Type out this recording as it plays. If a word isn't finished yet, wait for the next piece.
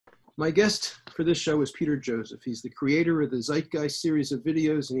My guest for this show is Peter Joseph. He's the creator of the Zeitgeist series of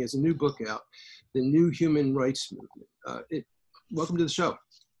videos, and he has a new book out, The New Human Rights Movement. Welcome to the show.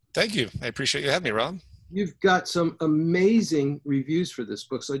 Thank you. I appreciate you having me, Rob. You've got some amazing reviews for this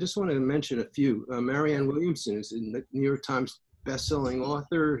book, so I just want to mention a few. Marianne Williamson is a New York Times best-selling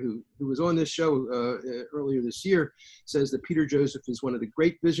author who was on this show earlier this year, says that Peter Joseph is one of the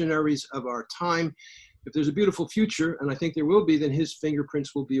great visionaries of our time. If there's a beautiful future, and I think there will be, then his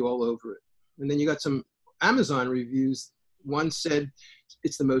fingerprints will be all over it. And then you got some Amazon reviews. One said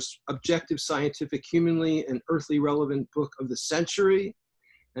it's the most objective, scientific, humanly and earthly relevant book of the century.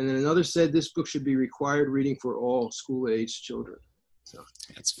 And then another said this book should be required reading for all school-age children. So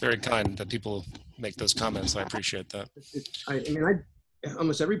it's very kind that people make those comments. I appreciate that.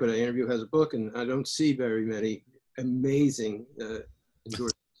 Almost everybody I interview has a book, and I don't see very many amazing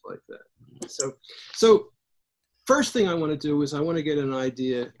endorsements like that. So first thing I want to do is I want to get an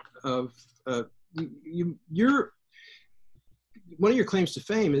idea of your one of your claims to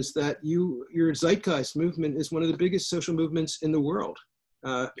fame is that your Zeitgeist movement is one of the biggest social movements in the world.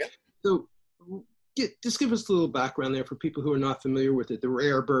 So just give us a little background there for people who are not familiar with it, the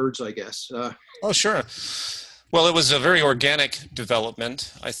rare birds, I guess. Oh, sure. Well, it was a very organic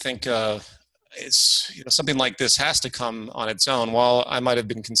development. I think something like this has to come on its own. While I might have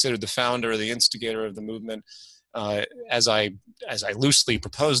been considered the founder or the instigator of the movement, as I loosely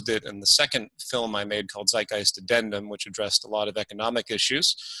proposed it in the second film I made called Zeitgeist Addendum, which addressed a lot of economic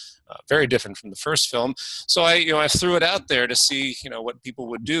issues, very different from the first film. So I threw it out there to see what people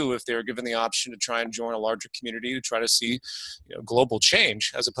would do if they were given the option to try and join a larger community to try to see global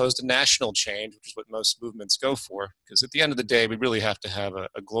change as opposed to national change, which is what most movements go for. Because at the end of the day, we really have to have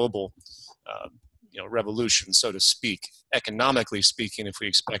a global revolution, so to speak, economically speaking, if we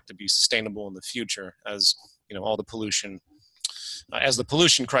expect to be sustainable in the future, as all the pollution, as the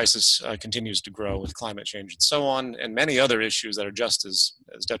pollution crisis continues to grow with climate change and so on, and many other issues that are just as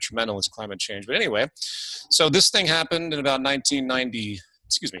detrimental as climate change. But anyway, so this thing happened in about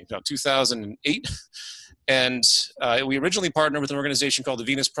 2008. And we originally partnered with an organization called the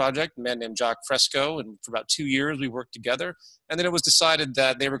Venus Project, a man named Jacques Fresco, and for about 2 years we worked together. And then it was decided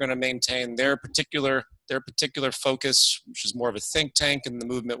that they were going to maintain their particular focus, which is more of a think tank, and the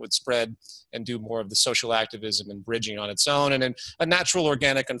movement would spread and do more of the social activism and bridging on its own. And then a natural,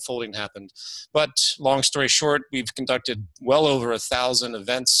 organic unfolding happened. But long story short, we've conducted well over 1,000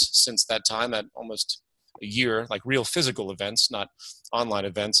 events since that time at almost a year, like real physical events, not online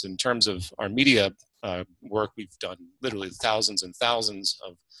events. In terms of our media work, we've done literally thousands and thousands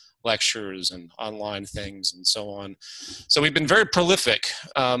of lectures and online things and so on. So we've been very prolific.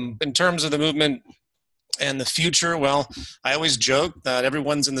 In terms of the movement and the future, well, I always joke that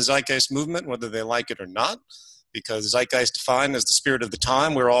everyone's in the Zeitgeist movement, whether they like it or not, because Zeitgeist defined as the spirit of the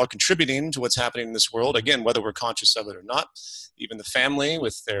time. We're all contributing to what's happening in this world, again, whether we're conscious of it or not. Even the family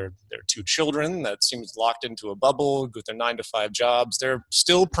with their 2 children that seems locked into a bubble with their 9-to-5 jobs, they're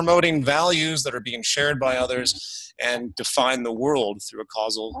still promoting values that are being shared by others and define the world through a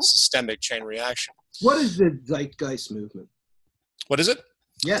causal systemic chain reaction. What is the Zeitgeist movement? What is it?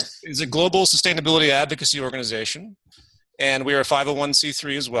 Yes. It's a global sustainability advocacy organization, and we are a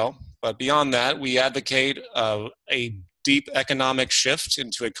 501c3 as well. But beyond that, we advocate a deep economic shift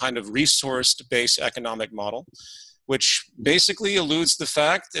into a kind of resource-based economic model, which basically alludes to the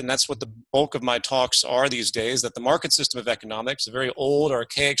fact, and that's what the bulk of my talks are these days, that the market system of economics, a very old,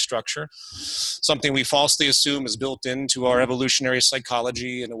 archaic structure, something we falsely assume is built into our evolutionary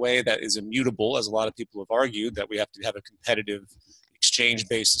psychology in a way that is immutable, as a lot of people have argued, that we have to have a competitive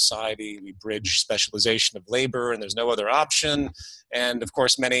exchange-based society. We bridge specialization of labor, and there's no other option. And of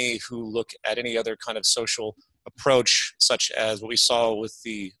course, many who look at any other kind of social approach, such as what we saw with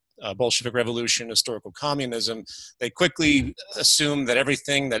the Bolshevik Revolution, historical communism, they quickly assume that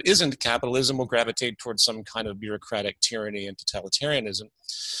everything that isn't capitalism will gravitate towards some kind of bureaucratic tyranny and totalitarianism.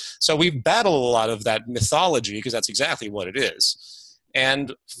 So we battle a lot of that mythology because that's exactly what it is.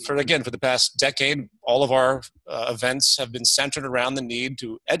 And for the past decade, all of our events have been centered around the need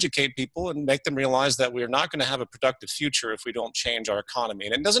to educate people and make them realize that we're not going to have a productive future if we don't change our economy.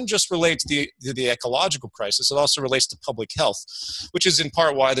 And it doesn't just relate to the ecological crisis, it also relates to public health, which is in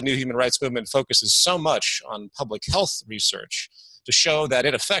part why the New Human Rights Movement focuses so much on public health research to show that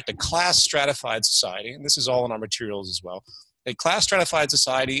in effect, a class stratified society, and this is all in our materials as well, a class stratified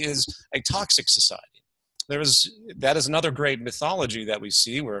society is a toxic society. that is another great mythology that we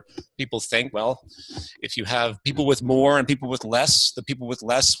see, where people think, well, if you have people with more and people with less, the people with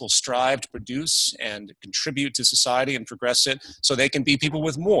less will strive to produce and contribute to society and progress it so they can be people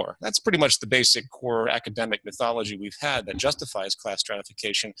with more. That's pretty much the basic core academic mythology we've had that justifies class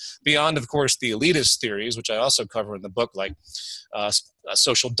stratification, beyond, of course, the elitist theories, which I also cover in the book, like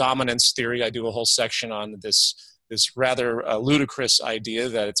social dominance theory. I do a whole section on this rather ludicrous idea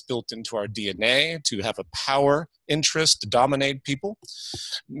that it's built into our DNA to have a power interest to dominate people.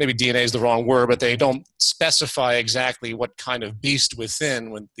 Maybe DNA is the wrong word, but they don't specify exactly what kind of beast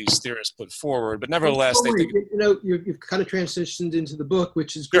within when these theorists put forward. But nevertheless, they think... You've kind of transitioned into the book,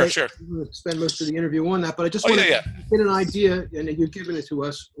 which is great. Sure. I'm going to spend most of the interview on that, but I just want to get an idea, and you've given it to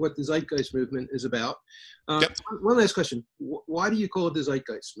us, what the Zeitgeist movement is about. One last question. Why do you call it the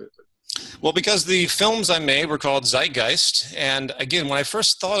Zeitgeist movement? Well, because the films I made were called Zeitgeist. And again, when I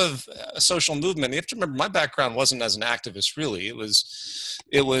first thought of a social movement, you have to remember my background wasn't as an activist, really. It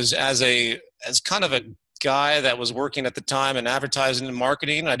was as kind of a guy that was working at the time in advertising and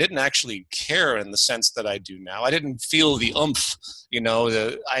marketing. I didn't actually care in the sense that I do now. I didn't feel the oomph,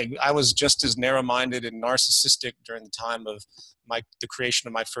 I was just as narrow-minded and narcissistic during the time of the creation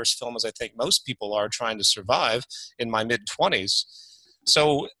of my first film as I think most people are trying to survive in my mid-20s.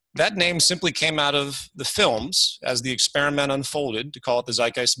 So that name simply came out of the films as the experiment unfolded to call it the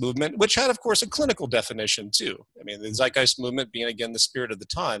Zeitgeist movement, which had, of course, a clinical definition too. I mean, the Zeitgeist movement being, again, the spirit of the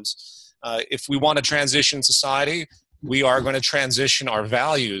times. If we want to transition society, we are going to transition our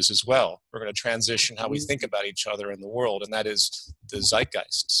values as well. We're going to transition how we think about each other in the world, and that is the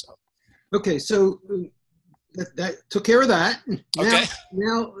Zeitgeist. So. Okay, so that took care of that. Okay.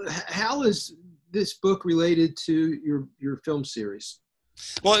 Now, how is this book related to your film series?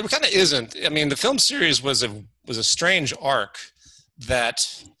 Well, it kind of isn't. I mean, the film series was a strange arc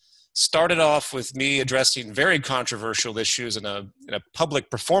that started off with me addressing very controversial issues in a public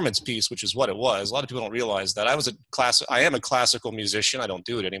performance piece, which is what it was. A lot of people don't realize that I am a classical musician. I don't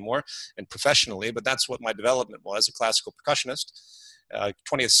do it anymore and professionally, but that's what my development was, a classical percussionist,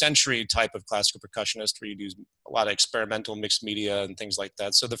 20th century type of classical percussionist where you'd use a lot of experimental mixed media and things like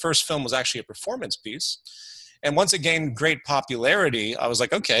that. So the first film was actually a performance piece. And once it gained great popularity, I was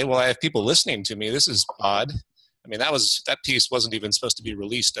like, okay, well, I have people listening to me. This is odd. I mean, that piece wasn't even supposed to be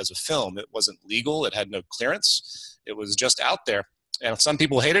released as a film. It wasn't legal. It had no clearance. It was just out there. And some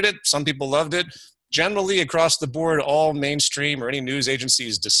people hated it. Some people loved it. Generally, across the board, all mainstream or any news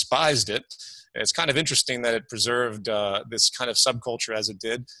agencies despised it. And it's kind of interesting that it preserved this kind of subculture as it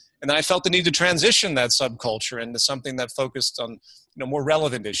did. And then I felt the need to transition that subculture into something that focused on more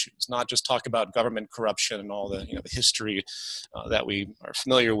relevant issues, not just talk about government corruption and all the the history that we are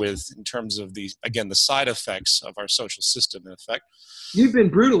familiar with in terms of the side effects of our social system. In effect, you've been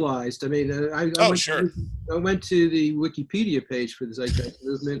brutalized. I mean, I went to the Wikipedia page for the Zeitgeist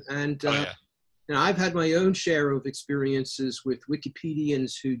movement, and I've had my own share of experiences with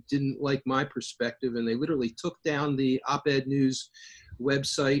Wikipedians who didn't like my perspective, and they literally took down the op-ed news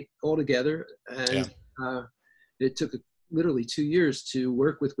website altogether. And it took literally 2 years to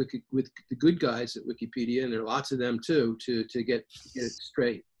work with the good guys at Wikipedia, and there are lots of them too, to get it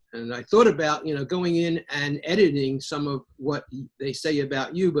straight. And I thought about going in and editing some of what they say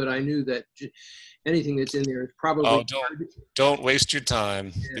about you, but I knew that anything that's in there is probably don't waste your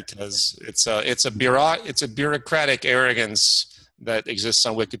time, because it's a bureaucratic arrogance that exists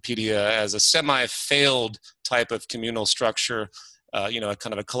on Wikipedia as a semi-failed type of communal structure, a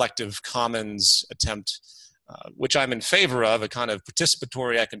kind of a collective commons attempt, which I'm in favor of, a kind of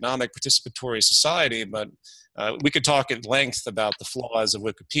participatory economic, participatory society, but we could talk at length about the flaws of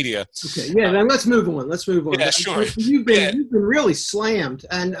Wikipedia. Okay, then let's move on. Yeah, sure. You've been really slammed,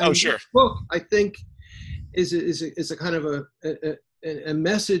 and sure. This book, I think, is a kind of a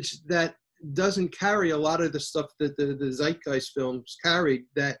message that doesn't carry a lot of the stuff that the Zeitgeist films carried.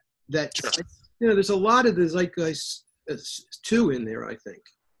 That sure. There's a lot of the Zeitgeist too in there, I think.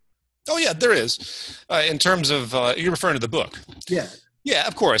 Oh yeah, there is. In terms of you're referring to the book. Yeah. Yeah,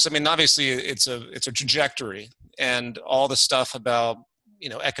 of course. I mean, obviously, it's a trajectory, and all the stuff about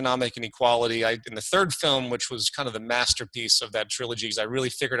economic inequality. In the third film, which was kind of the masterpiece of that trilogy, because I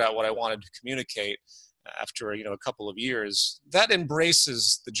really figured out what I wanted to communicate after a couple of years. That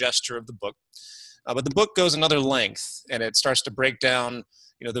embraces the gesture of the book, but the book goes another length, and it starts to break down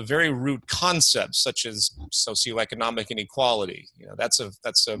the very root concepts such as socioeconomic inequality. That's a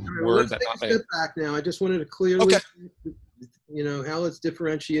word that not many. Step back now. I just wanted to clearly. Okay. How it's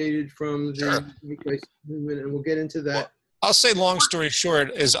differentiated from the Zeitgeist movement, and we'll get into that I'll say long story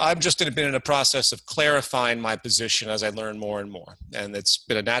short is I've just been in a process of clarifying my position as I learn more and more. And it's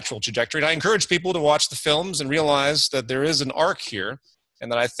been a natural trajectory. And I encourage people to watch the films and realize that there is an arc here,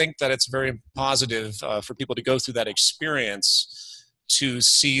 and that I think that it's very positive for people to go through that experience to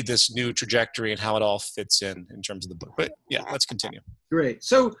see this new trajectory and how it all fits in terms of the book. But yeah, let's continue. Great.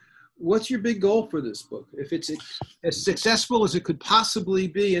 So what's your big goal for this book? If it's as successful as it could possibly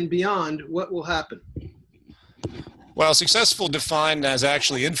be and beyond, what will happen? Well, successful defined as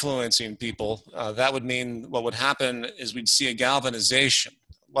actually influencing people, that would mean what would happen is we'd see a galvanization,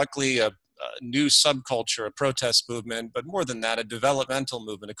 luckily a new subculture, a protest movement, but more than that, a developmental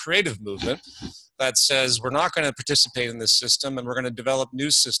movement, a creative movement that says we're not going to participate in this system and we're going to develop new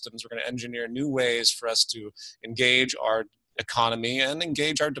systems. We're going to engineer new ways for us to engage our economy and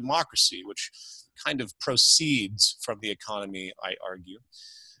engage our democracy, which kind of proceeds from the economy, I argue.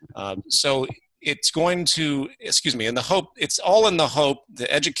 So it's going to, in the hope, it's all in the hope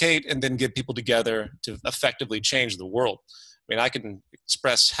to educate and then get people together to effectively change the world. I mean, I can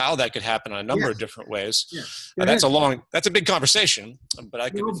express how that could happen in a number of different ways. Yeah. That's a big conversation, but I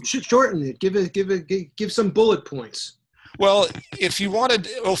can shorten it. Give some bullet points. Well, if you wanted,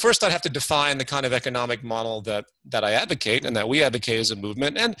 first I'd have to define the kind of economic model that I advocate and that we advocate as a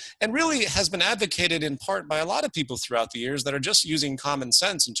movement, and really has been advocated in part by a lot of people throughout the years that are just using common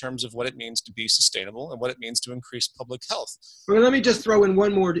sense in terms of what it means to be sustainable and what it means to increase public health. Well, let me just throw in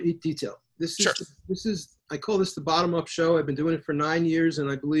one more detail. This is I call this the bottom-up show. I've been doing it for 9 years, and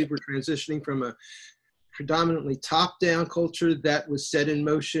I believe we're transitioning from a predominantly top-down culture that was set in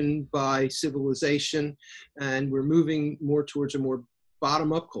motion by civilization, and we're moving more towards a more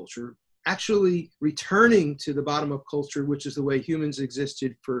bottom-up culture, actually returning to the bottom-up culture, which is the way humans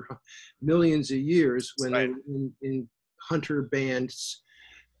existed for millions of years when they were in hunter bands.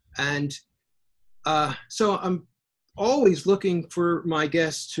 And so I'm always looking for my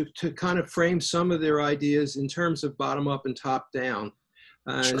guests to kind of frame some of their ideas in terms of bottom-up and top-down.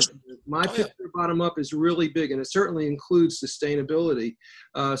 And my picture of bottom up is really big, and it certainly includes sustainability.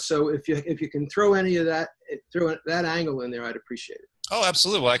 So if you can throw any of that, throw that angle in there, I'd appreciate it. Oh,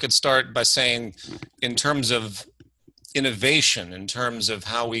 absolutely. Well, I could start by saying, in terms of innovation, in terms of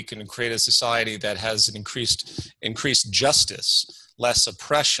how we can create a society that has an increased justice, less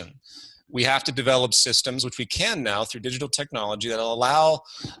oppression, we have to develop systems, which we can now through digital technology, that will allow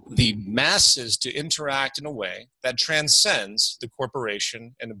the masses to interact in a way that transcends the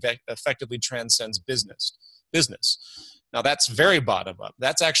corporation and effectively transcends business. Now, that's very bottom up.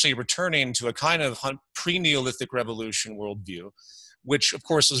 That's actually returning to a kind of pre-Neolithic revolution worldview, which of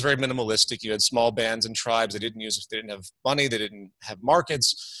course was very minimalistic. You had small bands and tribes. They didn't have money. They didn't have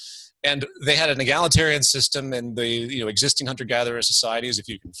markets. And they had an egalitarian system, and the existing hunter-gatherer societies, if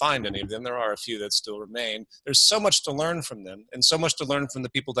you can find any of them, there are a few that still remain. There's so much to learn from them, and so much to learn from the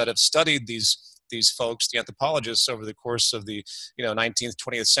people that have studied these folks, the anthropologists, over the course of the 19th,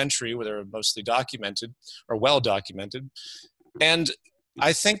 20th century, where they're mostly documented or well documented. And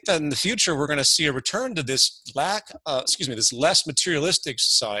I think that in the future we're going to see a return to this this less materialistic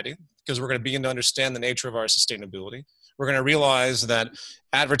society, because we're going to begin to understand the nature of our sustainability. We're going to realize that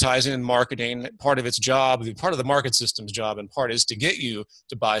advertising and marketing, part of its job, part of the market system's job, in part, is to get you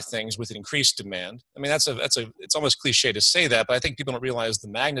to buy things with an increased demand. I mean, it's almost cliche to say that, but I think people don't realize the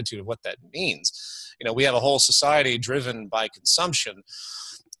magnitude of what that means. We have a whole society driven by consumption.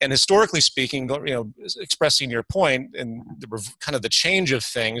 And historically speaking, expressing your point and kind of the change of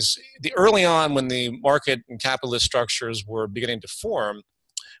things, early on when the market and capitalist structures were beginning to form,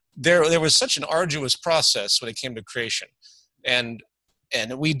 there was such an arduous process when it came to creation. And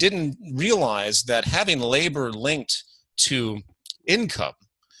we didn't realize that having labor linked to income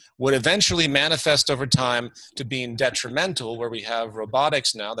would eventually manifest over time to being detrimental, where we have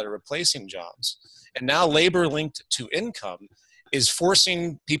robotics now that are replacing jobs. And now labor linked to income is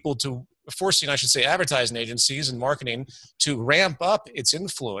forcing advertising agencies and marketing to ramp up its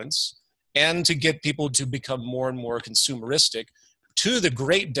influence and to get people to become more and more consumeristic, to the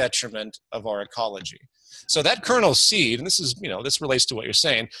great detriment of our ecology. So that kernel seed, and this relates to what you're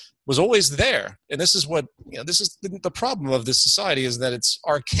saying, was always there. And this is the problem of this society, is that it's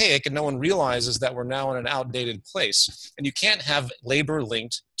archaic and no one realizes that we're now in an outdated place. And you can't have labor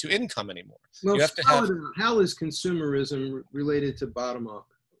linked to income anymore. Well, how is consumerism related to bottom up?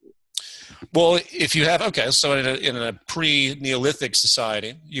 Well, if you have, so in a pre-Neolithic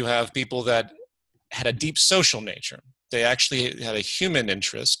society, you have people that had a deep social nature. They actually had a human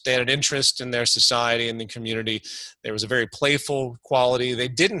interest. They had an interest in their society and the community. There was a very playful quality. They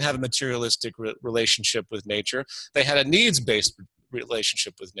didn't have a materialistic relationship with nature. They had a needs-based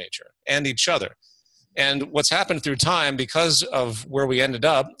relationship with nature and each other. And what's happened through time, because of where we ended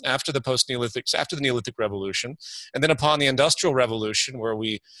up after the post-Neolithic, after the Neolithic Revolution, and then upon the Industrial Revolution, where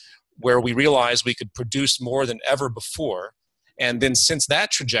we realized we could produce more than ever before. And then since that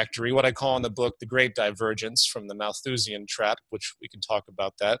trajectory, what I call in the book the Great Divergence from the Malthusian trap, which we can talk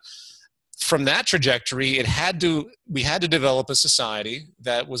about that. From that trajectory, we had to develop a society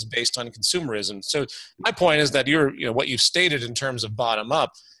that was based on consumerism. So my point is that what you've stated in terms of bottom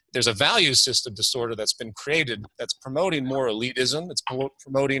up, there's a value system disorder that's been created that's promoting more elitism. It's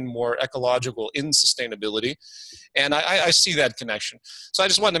promoting more ecological insustainability. And I see that connection. So I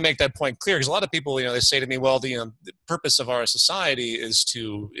just wanted to make that point clear, because a lot of people, they say to me, well, the purpose of our society is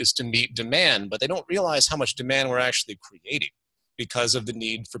to meet demand, but they don't realize how much demand we're actually creating because of the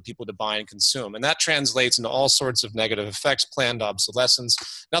need for people to buy and consume. And that translates into all sorts of negative effects, planned obsolescence.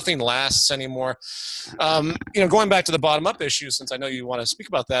 Nothing lasts anymore. Going back to the bottom-up issue, since I know you want to speak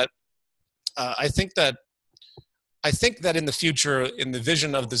about that, I think that in the future, in the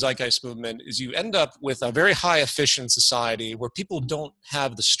vision of the Zeitgeist movement, is you end up with a very high-efficient society where people don't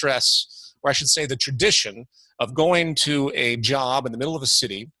have the stress, or I should say the tradition, of going to a job in the middle of a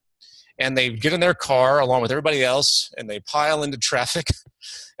city, and they get in their car along with everybody else, and they pile into traffic,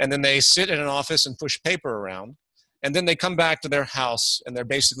 and then they sit in an office and push paper around, and then they come back to their house, and they're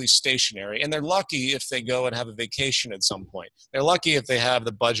basically stationary, and they're lucky if they go and have a vacation at some point. They're lucky if they have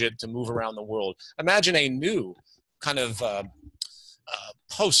the budget to move around the world. Imagine a new kind of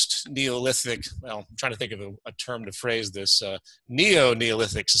post-Neolithic, well, I'm trying to think of a term to phrase this,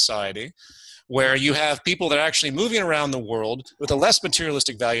 neo-Neolithic society, where you have people that are actually moving around the world with a less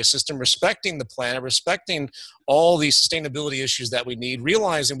materialistic value system, respecting the planet, respecting all the sustainability issues that we need,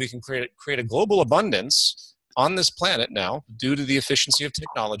 realizing we can create a global abundance on this planet now due to the efficiency of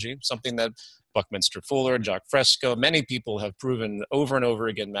technology, something that Buckminster Fuller, Jacques Fresco, many people have proven over and over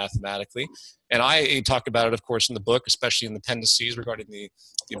again mathematically. And I talk about it, of course, in the book, especially in the appendices regarding the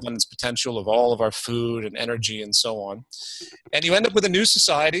abundance potential of all of our food and energy and so on. And you end up with a new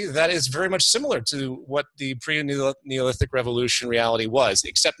society that is very much similar to what the pre-Neolithic Revolution reality was,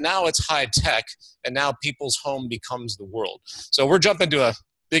 except now it's high tech, and now people's home becomes the world. So we're jumping to a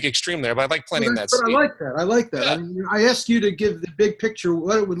big extreme there, but I like planting that seed. I like that. I like that. Yeah. I mean, I asked you to give the big picture,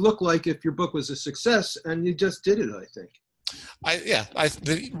 what it would look like if your book was a success, and you just did it, I think.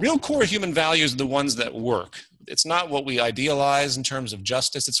 The real core human values are the ones that work. It's not what we idealize in terms of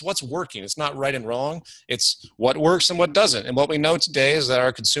justice. It's what's working. It's not right and wrong. It's what works and what doesn't. And what we know today is that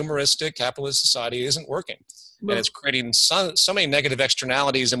our consumeristic capitalist society isn't working. And it's creating so many negative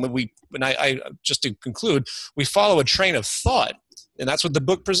externalities. And I just to conclude, we follow a train of thought. And that's what the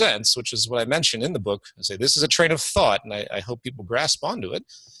book presents, which is what I mentioned in the book. I say this is a train of thought, and I hope people grasp onto it.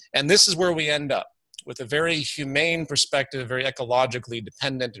 And this is where we end up, with a very humane perspective, very ecologically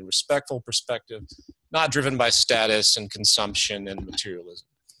dependent and respectful perspective, not driven by status and consumption and materialism.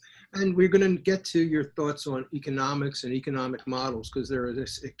 And we're going to get to your thoughts on economics and economic models, because they're a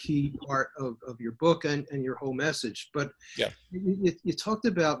key part of your book and your whole message. But yeah, you talked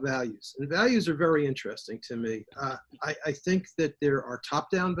about values, and values are very interesting to me. I think that there are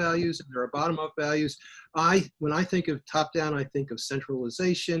top-down values and there are bottom-up values. When I think of top-down, I think of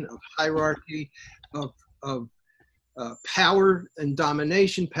centralization, of hierarchy, of power and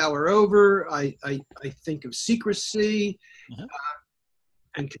domination, power over. I think of secrecy. Mm-hmm.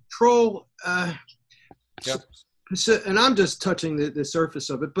 And control, so, and I'm just touching the surface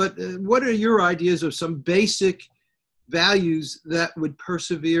of it, but what are your ideas of some basic values that would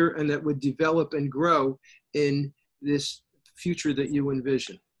persevere and that would develop and grow in this future that you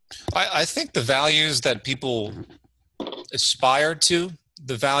envision? I think the values that people aspire to,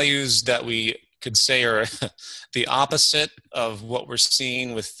 the values that we could say are the opposite of what we're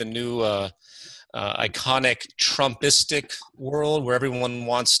seeing with the new iconic Trumpistic world, where everyone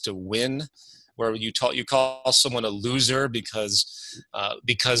wants to win, where you call someone a loser because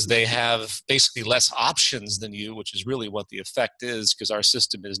they have basically less options than you, which is really what the effect is, because our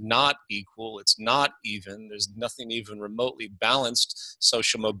system is not equal, it's not even, there's nothing even remotely balanced.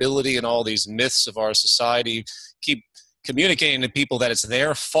 Social mobility and all these myths of our society keep communicating to people that it's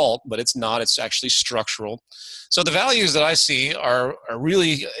their fault, but it's not. It's actually structural. So the values that I see are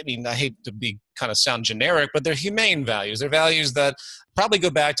really, I mean, I hate to sound generic, but they're humane values. They're values that probably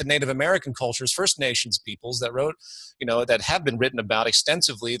go back to Native American cultures, First Nations peoples that wrote, that have been written about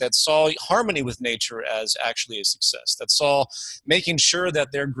extensively, that saw harmony with nature as actually a success, that saw making sure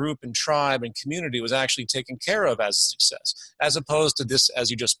that their group and tribe and community was actually taken care of as a success, as opposed to this, as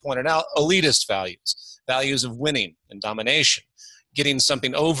you just pointed out, elitist values of winning and domination. getting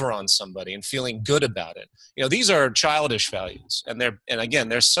something over on somebody and feeling good about it. These are childish values, and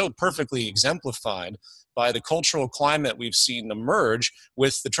they're so perfectly exemplified by the cultural climate we've seen emerge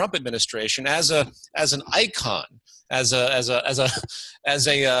with the Trump administration as an icon, as a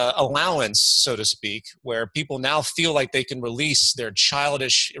allowance, so to speak, where people now feel like they can release their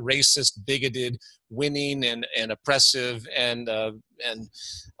childish, racist, bigoted, winning and oppressive and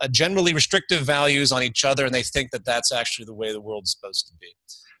generally restrictive values on each other, and they think that that's actually the way the world's supposed to be.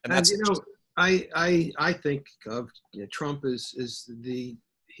 And that's I think of Trump as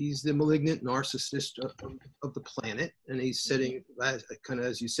he's the malignant narcissist of the planet, and he's setting, kind of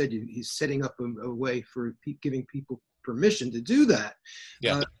as you said, he's setting up a way for giving people permission to do that.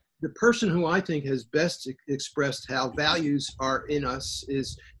 Yeah. The person who I think has best expressed how values are in us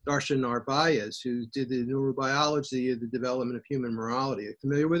is Darshan Narvaez, who did the neurobiology of the development of human morality. Are you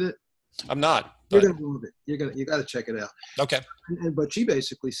familiar with it? I'm not. You're gonna love it. You got to check it out. Okay. And what she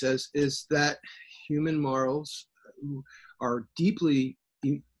basically says is that human morals are deeply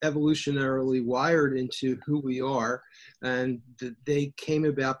evolutionarily wired into who we are, and that they came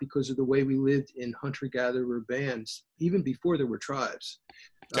about because of the way we lived in hunter-gatherer bands, even before there were tribes.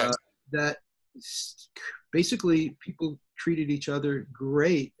 Okay. That basically people treated each other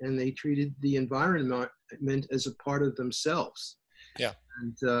great, and they treated the environment as a part of themselves. Yeah.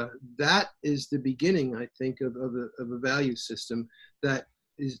 And that is the beginning, I think, of a value system that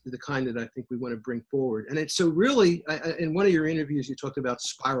is the kind that I think we want to bring forward. And it's so really, in one of your interviews, you talked about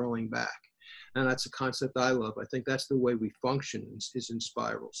spiraling back. And that's a concept I love. I think that's the way we function, is in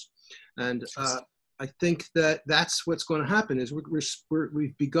spirals. And I think that that's what's going to happen, is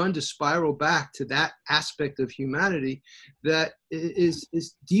we've begun to spiral back to that aspect of humanity that is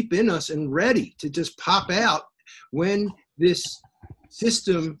deep in us and ready to just pop out when this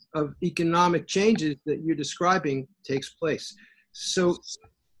system of economic changes that you're describing takes place. So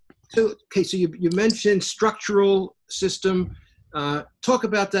you mentioned structural system. Talk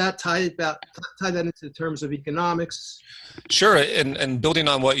about that, tie that into terms of economics. Sure, and building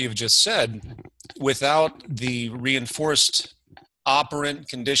on what you've just said, without the reinforced operant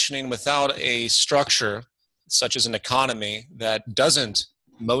conditioning, without a structure such as an economy that doesn't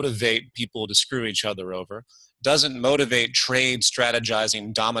motivate people to screw each other over, doesn't motivate trade,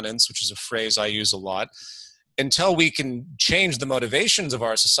 strategizing, dominance, which is a phrase I use a lot, until we can change the motivations of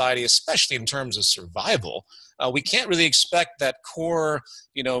our society, especially in terms of survival, we can't really expect that core,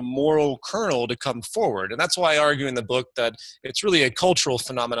 moral kernel to come forward. And that's why I argue in the book that it's really a cultural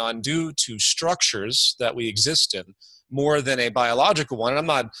phenomenon due to structures that we exist in, more than a biological one.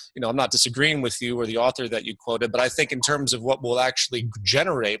 And I'm not disagreeing with you or the author that you quoted, but I think in terms of what will actually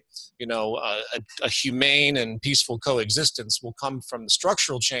generate, a humane and peaceful coexistence will come from the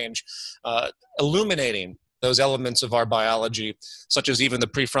structural change, illuminating those elements of our biology, such as even the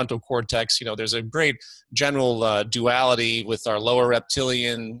prefrontal cortex. There's a great general duality with our lower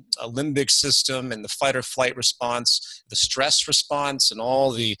reptilian limbic system and the fight or flight response, the stress response, and all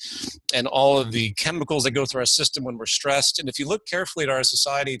of the chemicals that go through our system when we're stressed. And if you look carefully at our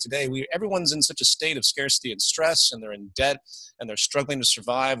society today, everyone's in such a state of scarcity and stress, and they're in debt, and they're struggling to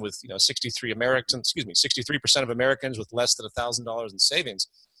survive with 63% of Americans with less than $1,000 in savings.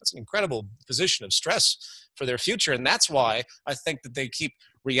 That's an incredible position of stress for their future. And that's why I think that they keep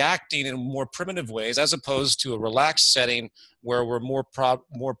reacting in more primitive ways, as opposed to a relaxed setting where we're more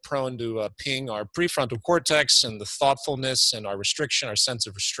prone to ping our prefrontal cortex and the thoughtfulness and our restriction, our sense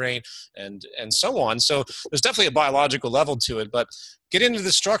of restraint, and so on. So there's definitely a biological level to it. But get into the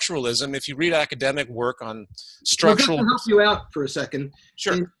structuralism. If you read academic work on structural... Well, just to help you out for a second.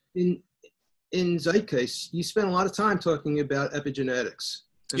 Sure. In Zeitgeist, you spent a lot of time talking about epigenetics.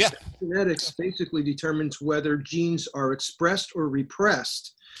 And yeah. Genetics basically determines whether genes are expressed or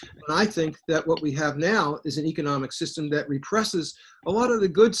repressed. And I think that what we have now is an economic system that represses a lot of the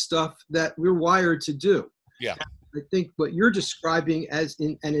good stuff that we're wired to do. Yeah. I think what you're describing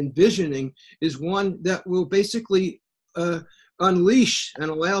and envisioning is one that will basically unleash and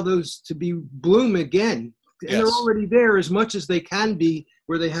allow those to be bloom again. And yes. They're already there as much as they can be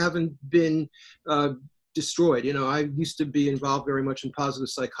where they haven't been destroyed. I used to be involved very much in positive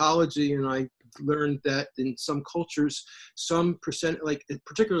psychology, and I learned that in some cultures,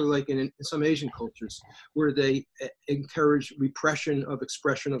 particularly like in some Asian cultures, where they encourage repression of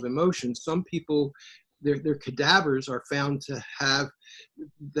expression of emotion, some people, their cadavers are found to have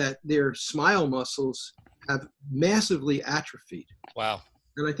that their smile muscles have massively atrophied. Wow.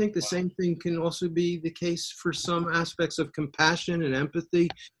 And I think the same thing can also be the case for some aspects of compassion and empathy,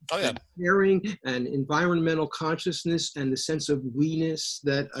 and caring and environmental consciousness and the sense of we-ness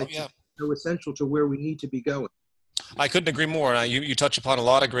that I think are so essential to where we need to be going. I couldn't agree more. You touch upon a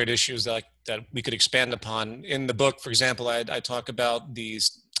lot of great issues that we could expand upon. In the book, for example, I talk about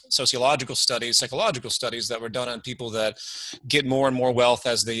these sociological studies, psychological studies that were done on people that get more and more wealth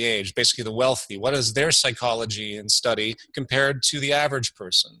as they age, basically the wealthy. What is their psychology and study compared to the average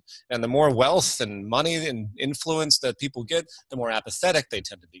person? And the more wealth and money and influence that people get, the more apathetic they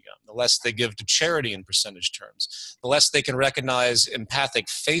tend to become, the less they give to charity in percentage terms, the less they can recognize empathic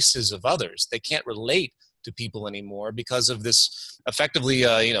faces of others. They can't relate to people anymore because of this effectively,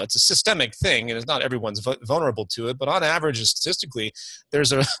 it's a systemic thing, and it's not everyone's vulnerable to it, but on average and statistically,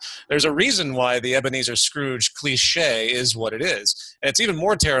 there's a reason why the Ebenezer Scrooge cliche is what it is. And it's even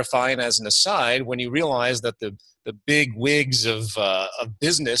more terrifying as an aside when you realize that the big wigs of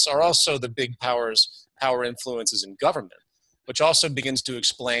business are also the big power influences in government, which also begins to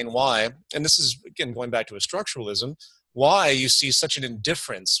explain why, and this is, again, going back to a structuralism, why you see such an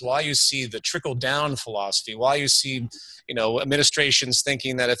indifference, why you see the trickle-down philosophy, why you see, administrations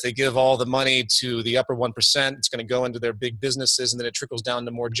thinking that if they give all the money to the upper 1%, it's going to go into their big businesses and then it trickles down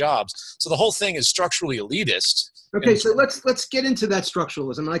to more jobs. So the whole thing is structurally elitist. Okay, so let's get into that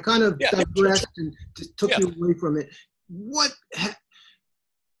structuralism. And I kind of digressed and took you away from it.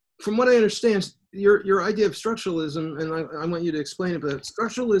 From what I understand, your idea of structuralism, and I want you to explain it, but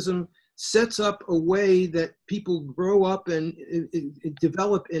structuralism sets up a way that people grow up and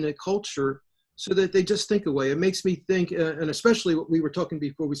develop in a culture so that they just think away. It makes me think, and especially what we were talking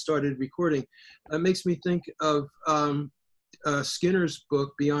before we started recording, it makes me think of Skinner's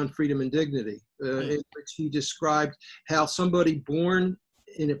book, Beyond Freedom and Dignity, in which he described how somebody born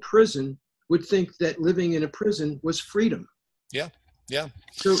in a prison would think that living in a prison was freedom. Yeah. Yeah.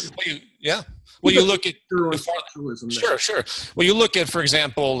 So, Well, you look at sure. Well, you look at, for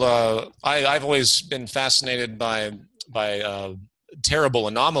example, I've always been fascinated by terrible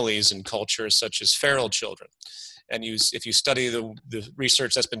anomalies in culture, such as feral children. And if you study the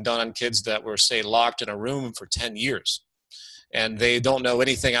research that's been done on kids that were, say, locked in a room for 10 years, and they don't know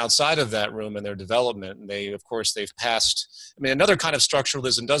anything outside of that room in their development. And they've passed. I mean, another kind of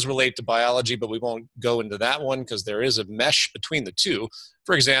structuralism does relate to biology, but we won't go into that one because there is a mesh between the two.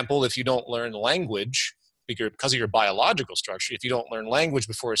 For example, if you don't learn language because of your biological structure, if you don't learn language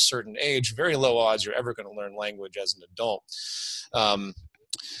before a certain age, very low odds you're ever going to learn language as an adult.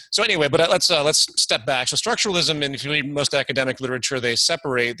 So anyway, but let's step back. So structuralism, and if you read most academic literature, they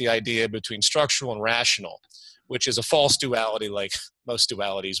separate the idea between structural and rational, which is a false duality like most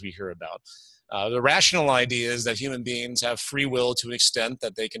dualities we hear about. The rational idea is that human beings have free will to an extent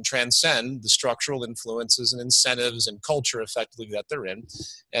that they can transcend the structural influences and incentives and culture effectively that they're in.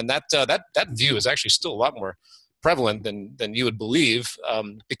 And that view is actually still a lot more prevalent than you would believe,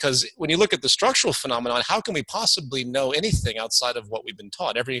 because when you look at the structural phenomenon, how can we possibly know anything outside of what we've been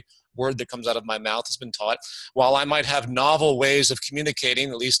taught? Every word that comes out of my mouth has been taught. While I might have novel ways of communicating,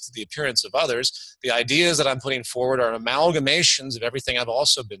 at least to the appearance of others, the ideas that I'm putting forward are amalgamations of everything I've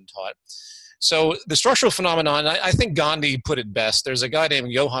also been taught. So the structural phenomenon, I think Gandhi put it best. There's a guy named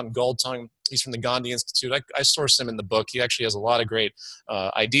Johan Galtung. He's from the Gandhi Institute. I source him in the book. He actually has a lot of great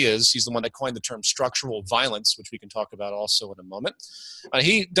ideas. He's the one that coined the term structural violence, which we can talk about also in a moment.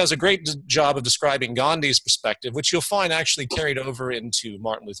 He does a great job of describing Gandhi's perspective, which you'll find actually carried over into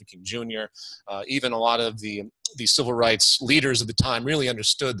Martin Luther King Jr. Even a lot of the civil rights leaders of the time really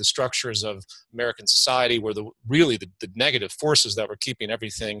understood the structures of American society were the negative forces that were keeping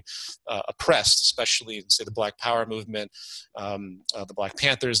everything oppressed, especially, say, the Black Power movement, the Black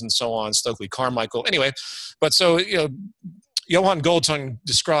Panthers, and so on, Stokely Carmichael. Anyway, but so, Johan Galtung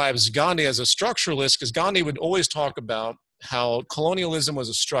describes Gandhi as a structuralist because Gandhi would always talk about how colonialism was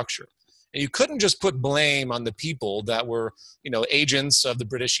a structure. And you couldn't just put blame on the people that were, agents of the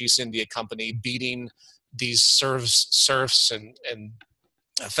British East India Company beating these serfs and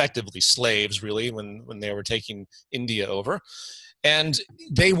effectively slaves, really, when they were taking India over. And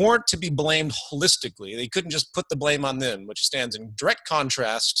they weren't to be blamed holistically. They couldn't just put the blame on them, which stands in direct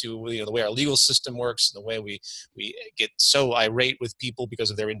contrast to the way our legal system works and the way we get so irate with people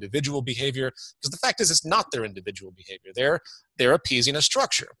because of their individual behavior. Because the fact is, it's not their individual behavior. They're appeasing a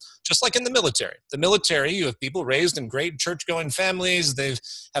structure, just like in the military. The military, you have people raised in great church-going families. They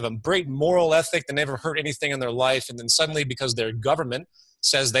have a great moral ethic. They never hurt anything in their life. And then suddenly, because their government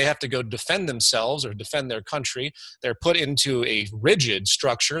says they have to go defend themselves or defend their country, they're put into a rigid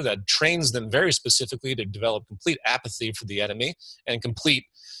structure that trains them very specifically to develop complete apathy for the enemy and complete,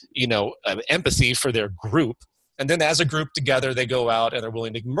 empathy for their group. And then as a group together, they go out and they're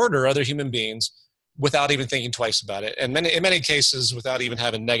willing to murder other human beings without even thinking twice about it. And in many cases, without even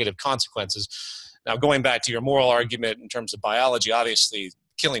having negative consequences. Now, going back to your moral argument in terms of biology, obviously,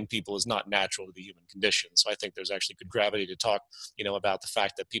 killing people is not natural to the human condition. So I think there's actually good gravity to talk, about the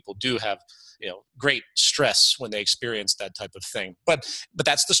fact that people do have, great stress when they experience that type of thing. But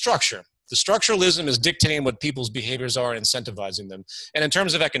that's the structure. The structuralism is dictating what people's behaviors are and incentivizing them. And in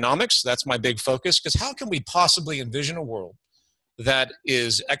terms of economics, that's my big focus, because how can we possibly envision a world that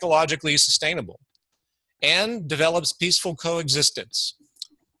is ecologically sustainable and develops peaceful coexistence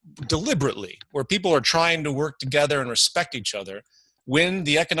deliberately, where people are trying to work together and respect each other, when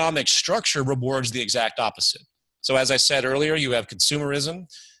the economic structure rewards the exact opposite? So as I said earlier, you have consumerism.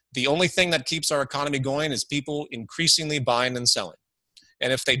 The only thing that keeps our economy going is people increasingly buying and selling.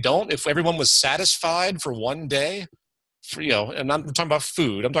 And if everyone was satisfied for one day, and I'm talking about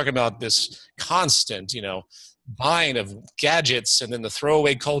food, I'm talking about this constant, buying of gadgets, and then the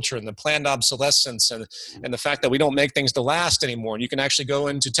throwaway culture and the planned obsolescence, and the fact that we don't make things to last anymore. And you can actually go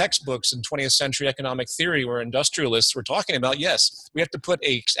into textbooks in 20th century economic theory where industrialists were talking about, yes, we have to put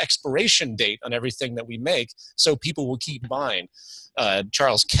a expiration date on everything that we make so people will keep buying.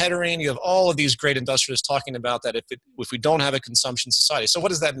 Charles Kettering, you have all of these great industrialists talking about that if we don't have a consumption society. So what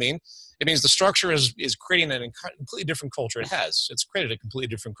does that mean? It means the structure is creating a completely different culture. It's created a completely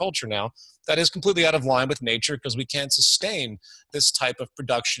different culture now that is completely out of line with nature, because we can't sustain this type of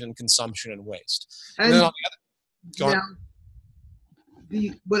production and consumption and waste. And then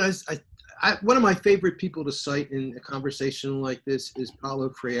one of my favorite people to cite in a conversation like this is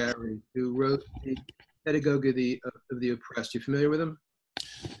Paulo Freire, who wrote the Pedagogy of the Oppressed. You familiar with him?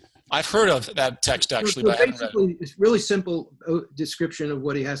 I've heard of that text, actually, but I haven't read it. It's a really simple description of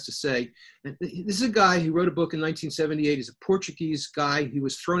what he has to say. And this is a guy who wrote a book in 1978. He's a Portuguese guy. He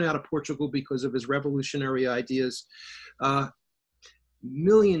was thrown out of Portugal because of his revolutionary ideas.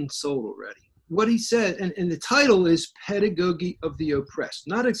 Millions sold already. What he said, and the title is Pedagogy of the Oppressed.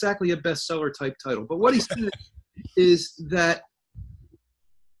 Not exactly a bestseller type title, but what he said is that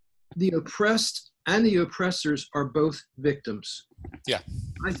the oppressed and the oppressors are both victims. Yeah.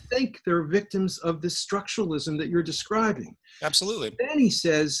 I think they're victims of this structuralism that you're describing. Absolutely. Then he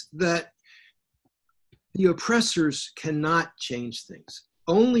says that the oppressors cannot change things.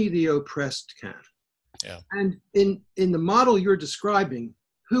 Only the oppressed can. Yeah. And in the model you're describing,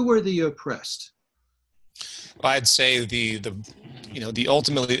 who are the oppressed? I'd say the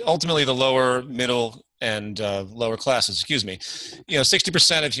ultimately the lower, middle, and lower classes,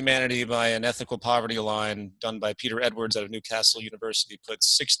 60% of humanity by an ethical poverty line done by Peter Edwards out of Newcastle University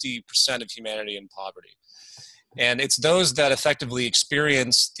puts 60% of humanity in poverty. And it's those that effectively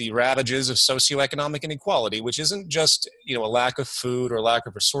experience the ravages of socioeconomic inequality, which isn't just, a lack of food or lack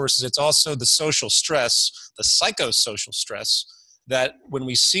of resources. It's also the social stress, the psychosocial stress, that when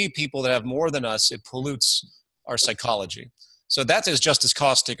we see people that have more than us, it pollutes our psychology. So that is just as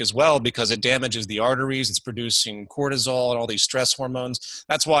caustic as well, because it damages the arteries. It's producing cortisol and all these stress hormones.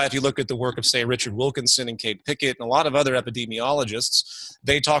 That's why if you look at the work of, say, Richard Wilkinson and Kate Pickett and a lot of other epidemiologists,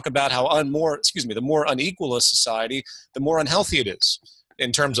 they talk about how the more unequal a society, the more unhealthy it is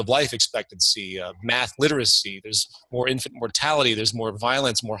in terms of life expectancy, math literacy. There's more infant mortality. There's more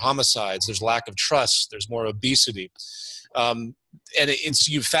violence, more homicides. There's lack of trust. There's more obesity. And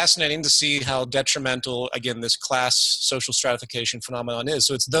it's fascinating to see how detrimental, again, this class social stratification phenomenon is.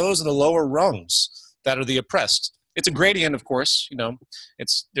 So it's those in the lower rungs that are the oppressed. It's a gradient, of course,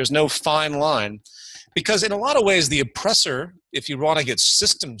 there's no fine line, because in a lot of ways, the oppressor, if you want to get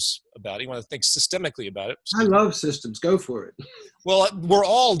systems about it, you want to think systemically about it. I love systems. Go for it. Well, we're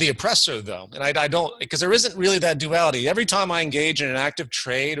all the oppressor, though. And I don't, because there isn't really that duality. Every time I engage in an active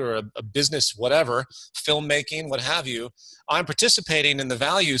trade or a business, whatever, filmmaking, what have you, I'm participating in the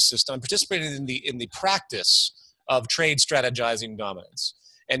value system. I'm participating in the practice of trade strategizing dominance.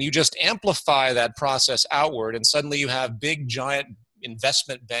 And you just amplify that process outward, and suddenly you have big, giant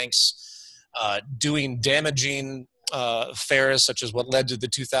investment banks doing damaging affairs, such as what led to the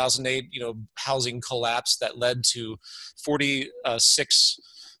 2008, housing collapse that led to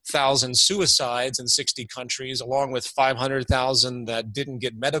 46,000 suicides in 60 countries, along with 500,000 that didn't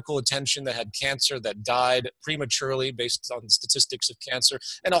get medical attention, that had cancer, that died prematurely based on the statistics of cancer,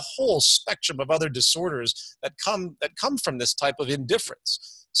 and a whole spectrum of other disorders that come from this type of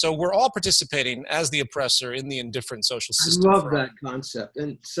indifference. So we're all participating as the oppressor in the indifferent social system. I love that concept.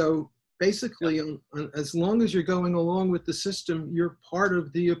 And so basically, as long as you're going along with the system, you're part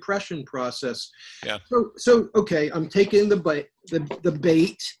of the oppression process. Yeah. So okay, I'm taking the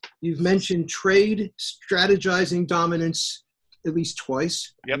bait. You've mentioned trade strategizing dominance at least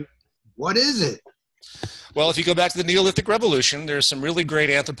twice. Yep. What is it? Well, if you go back to the Neolithic Revolution, there's some really great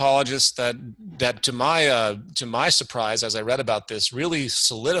anthropologists that to my surprise, as I read about this, really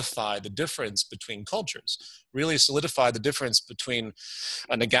solidify the difference between cultures, really solidify the difference between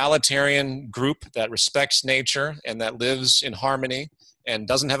an egalitarian group that respects nature and that lives in harmony and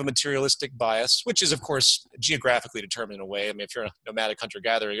doesn't have a materialistic bias, which is, of course, geographically determined in a way. I mean, if you're a nomadic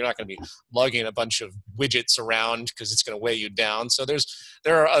hunter-gatherer, you're not going to be lugging a bunch of widgets around because it's going to weigh you down. So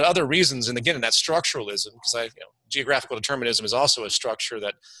there are other reasons, and again, in that structuralism, because geographical determinism is also a structure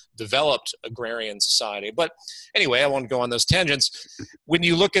that developed agrarian society. But anyway, I won't go on those tangents. When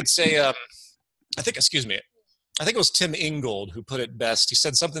you look at, say, I think it was Tim Ingold who put it best. He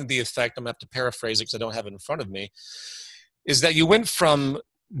said something to the effect, I'm going to have to paraphrase it because I don't have it in front of me, is that you went from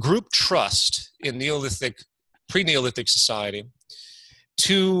group trust in pre-Neolithic society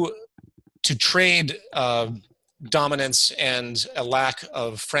to trade dominance and a lack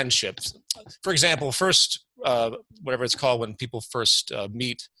of friendship. For example, first, whatever it's called when people first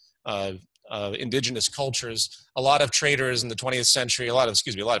meet indigenous cultures, a lot of traders in the 20th century, a lot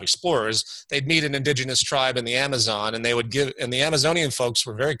of explorers, they'd meet an indigenous tribe in the Amazon, and the Amazonian folks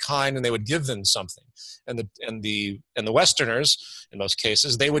were very kind, and they would give them something. And the Westerners, in most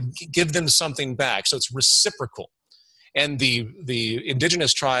cases, they would give them something back. So it's reciprocal. And the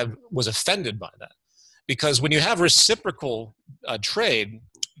indigenous tribe was offended by that, because when you have reciprocal trade,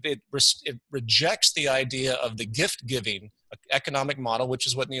 it rejects the idea of the gift-giving economic model, which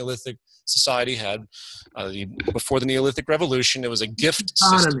is what Neolithic society had. Before the Neolithic Revolution, it was a gift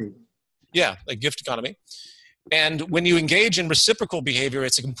system. Yeah, a gift economy. And when you engage in reciprocal behavior,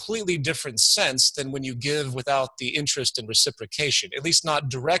 it's a completely different sense than when you give without the interest in reciprocation, at least not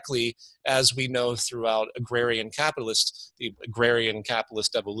directly, as we know throughout the agrarian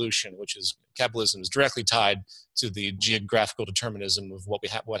capitalist evolution, which is capitalism is directly tied to the geographical determinism of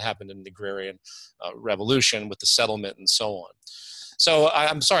what happened in the agrarian revolution with the settlement and so on. So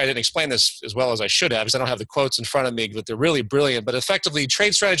I'm sorry I didn't explain this as well as I should have, because I don't have the quotes in front of me, but they're really brilliant. But effectively,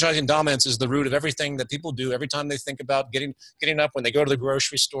 trade strategizing dominance is the root of everything that people do every time they think about getting up, when they go to the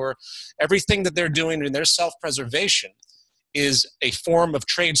grocery store. Everything that they're doing in their self-preservation is a form of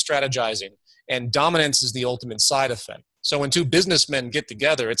trade strategizing, and dominance is the ultimate side effect. So when two businessmen get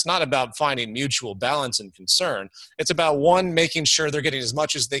together, it's not about finding mutual balance and concern. It's about one making sure they're getting as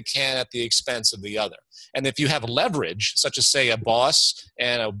much as they can at the expense of the other. And if you have leverage, such as, say, a boss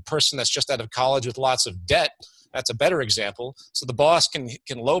and a person that's just out of college with lots of debt, that's a better example. So the boss can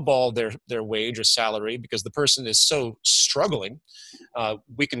lowball their wage or salary because the person is so struggling.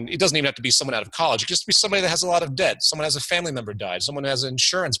 It doesn't even have to be someone out of college. It can just be somebody that has a lot of debt. Someone has a family member died. Someone who has an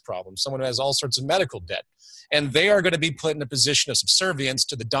insurance problem. Someone who has all sorts of medical debt. And they are going to be put in a position of subservience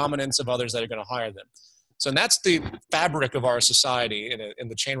to the dominance of others that are going to hire them. So that's the fabric of our society in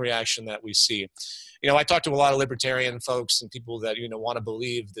the chain reaction that we see. I talk to a lot of libertarian folks and people that, want to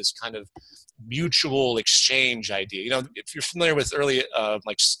believe this kind of mutual exchange idea. If you're familiar with early,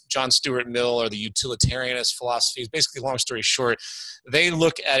 like John Stuart Mill or the utilitarianist philosophies, basically, long story short, they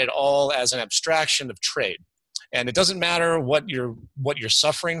look at it all as an abstraction of trade. And it doesn't matter what you're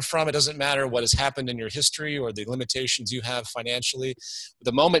suffering from. It doesn't matter what has happened in your history or the limitations you have financially.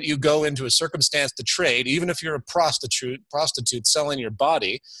 The moment you go into a circumstance to trade, even if you're a prostitute selling your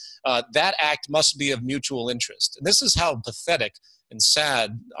body, that act must be of mutual interest. And this is how pathetic and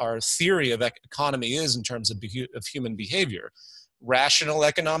sad our theory of economy is in terms of human behavior. Rational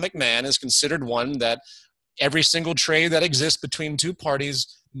economic man is considered one that every single trade that exists between two parties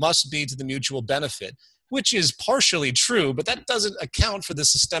must be to the mutual benefit, which is partially true, but that doesn't account for the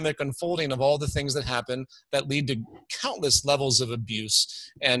systemic unfolding of all the things that happen that lead to countless levels of abuse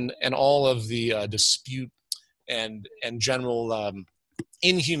and all of the dispute and general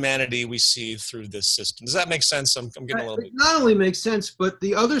inhumanity we see through this system. Does that make sense? I'm getting a little bit... It not only makes sense, but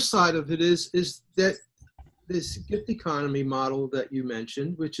the other side of it is that this gift economy model that you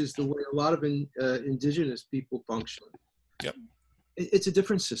mentioned, which is the way a lot of indigenous people function. Yep. It's a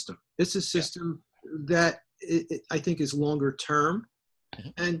different system. It's a system that I think is longer term.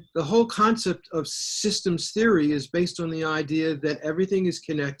 And the whole concept of systems theory is based on the idea that everything is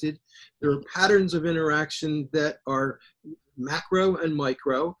connected. There are patterns of interaction that are macro and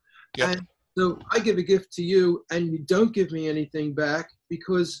micro. Yep. And so I give a gift to you and you don't give me anything back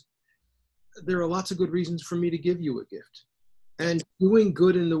because there are lots of good reasons for me to give you a gift. And doing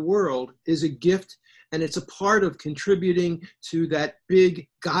good in the world is a gift, and it's a part of contributing to that big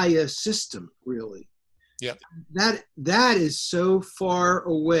Gaia system, really. Yeah. That is so far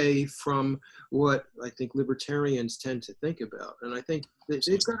away from what I think libertarians tend to think about. And I think that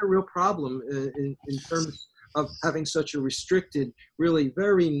they've got a real problem in terms of having such a restricted, really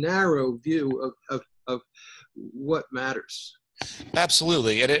very narrow view of what matters.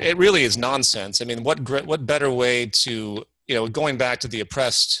 Absolutely, and it really is nonsense. I mean, what better way to, going back to the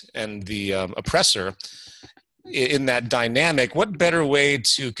oppressed and the oppressor in that dynamic, what better way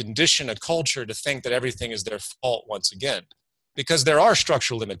to condition a culture to think that everything is their fault once again? Because there are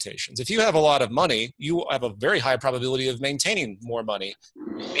structural limitations. If you have a lot of money, you have a very high probability of maintaining more money,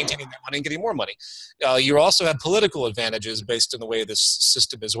 maintaining that money and getting more money. You also have political advantages based on the way this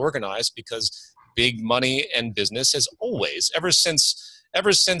system is organized, because big money and business has always, ever since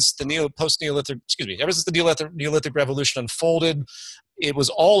the Neolithic revolution unfolded, it was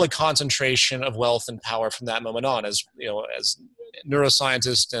all a concentration of wealth and power from that moment on. As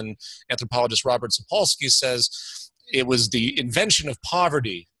neuroscientist and anthropologist Robert Sapolsky says, it was the invention of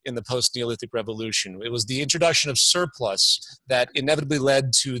poverty in the post-Neolithic revolution. It was the introduction of surplus that inevitably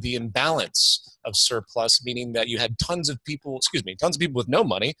led to the imbalance of surplus, meaning that you had tons of people with no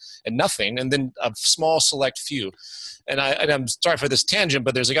money and nothing, and then a small select few. And I'm sorry for this tangent,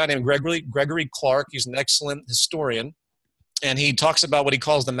 but there's a guy named Gregory Clark. He's an excellent historian, and he talks about what he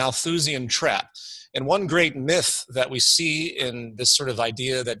calls the Malthusian trap. And one great myth that we see in this sort of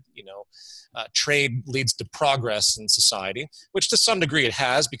idea that, trade leads to progress in society, which to some degree it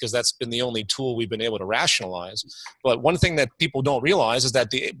has, because that's been the only tool we've been able to rationalize. But one thing that people don't realize is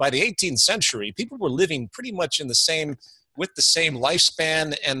that by the 18th century, people were living pretty much with the same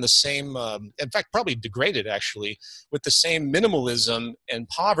lifespan and the same, in fact, probably degraded actually, with the same minimalism and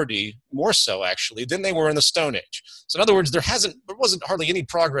poverty, more so actually, than they were in the Stone Age. So in other words, there wasn't hardly any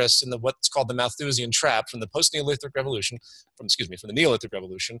progress in what's called the Malthusian trap from the post-Neolithic revolution, from the Neolithic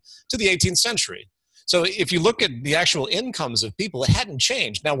revolution to the 18th century. So if you look at the actual incomes of people, it hadn't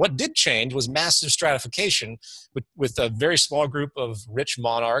changed. Now, what did change was massive stratification with a very small group of rich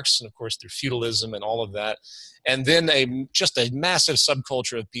monarchs, and of course their feudalism and all of that, and then just a massive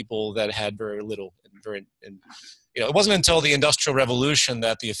subculture of people that had very little. It wasn't until the Industrial Revolution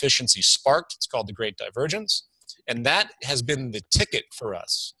that the efficiency sparked. It's called the Great Divergence, and that has been the ticket for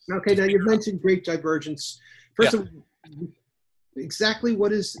us. Okay, now you've mentioned Great Divergence. First of all, exactly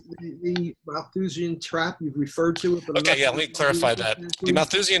what is the Malthusian trap you've referred to it? Okay, let me clarify that. The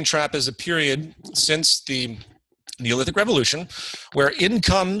Malthusian trap is a period since the Neolithic Revolution where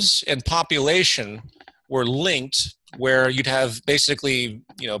incomes and population were linked, where you'd have basically,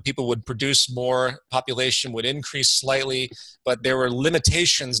 people would produce more, population would increase slightly, but there were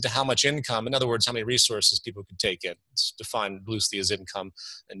limitations to how much income, in other words, how many resources people could take in. It's defined loosely as income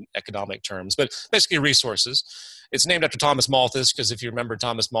in economic terms, but basically resources. It's named after Thomas Malthus, because if you remember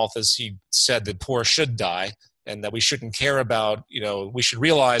Thomas Malthus, he said that poor should die, and that we shouldn't care about, we should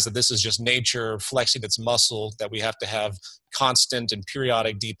realize that this is just nature flexing its muscle, that we have to have constant and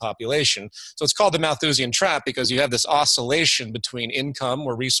periodic depopulation. So it's called the Malthusian trap, because you have this oscillation between income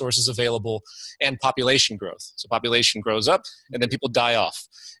or resources available and population growth. So population grows up and then people die off.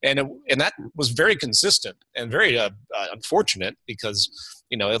 And that was very consistent and very unfortunate, because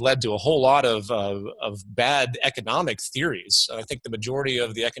it led to a whole lot of bad economic theories. I think the majority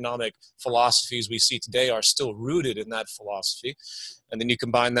of the economic philosophies we see today are still rooted in that philosophy. And then you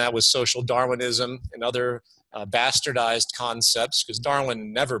combine that with social Darwinism and other bastardized concepts, because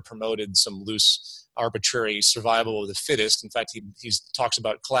Darwin never promoted some loose, arbitrary survival of the fittest. In fact, he talks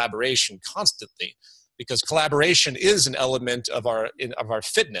about collaboration constantly, because collaboration is an element of our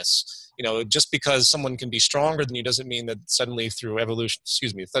fitness. Just because someone can be stronger than you doesn't mean that suddenly through evolution,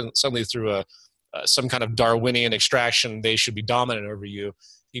 suddenly through some kind of Darwinian extraction, they should be dominant over you.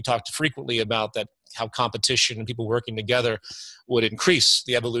 He talked frequently about that, how competition and people working together would increase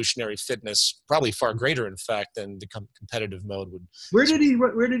the evolutionary fitness, probably far greater, in fact, than the competitive mode would. Where did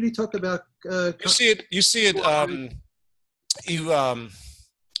he talk about? You see it.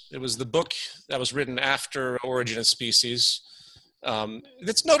 It was the book that was written after Origin of Species.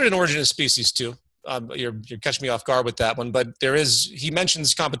 It's noted in Origin of Species too. You're catching me off guard with that one, but he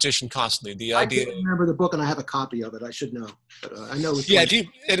mentions competition constantly. The idea. I can't remember the book, and I have a copy of it. I should know, but I know.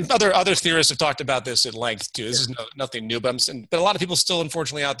 And other theorists have talked about this at length too. This is nothing new, but a lot of people still,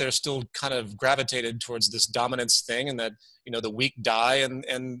 unfortunately, out there still kind of gravitated towards this dominance thing, and that the weak die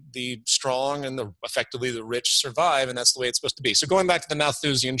and the strong and effectively the rich survive, and that's the way it's supposed to be. So going back to the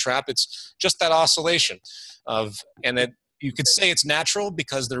Malthusian trap, it's just that oscillation you could say it's natural,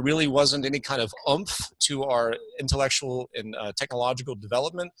 because there really wasn't any kind of oomph to our intellectual and technological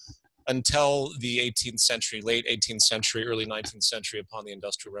development until the 18th century, late 18th century, early 19th century, upon the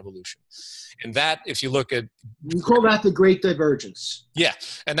Industrial Revolution. And that, if you look at... You call that the Great Divergence. Yeah,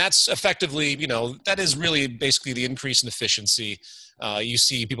 and that's effectively, that is really basically the increase in efficiency. You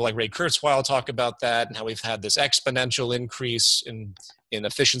see people like Ray Kurzweil talk about that and how we've had this exponential increase in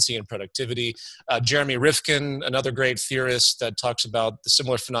efficiency and productivity. Jeremy Rifkin, another great theorist that talks about the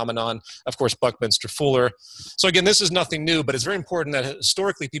similar phenomenon. Of course, Buckminster Fuller. So again, this is nothing new, but it's very important that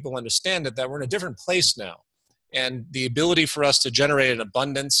historically people understand that we're in a different place now. And the ability for us to generate an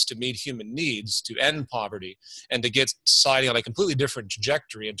abundance to meet human needs, to end poverty, and to get society on a completely different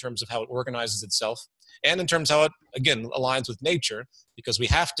trajectory in terms of how it organizes itself, and in terms of how it, again, aligns with nature, because we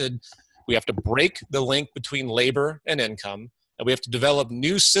have to break the link between labor and income, and we have to develop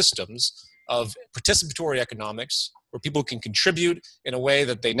new systems of participatory economics where people can contribute in a way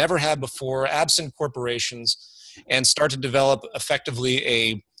that they never had before, absent corporations, and start to develop effectively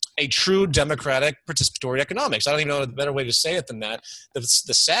a true democratic participatory economics. I don't even know a better way to say it than that. The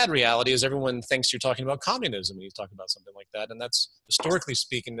sad reality is everyone thinks you're talking about communism when you talk about something like that, and that's, historically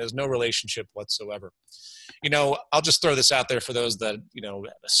speaking, there's no relationship whatsoever. I'll just throw this out there for those that,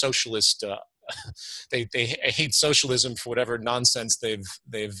 socialist, they hate socialism for whatever nonsense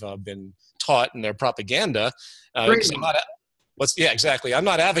they've been taught in their propaganda. Exactly. I'm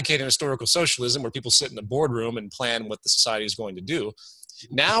not advocating historical socialism where people sit in the boardroom and plan what the society is going to do.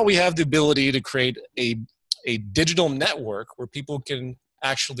 Now we have the ability to create a digital network where people can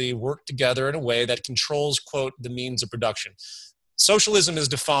actually work together in a way that controls, quote, the means of production. Socialism is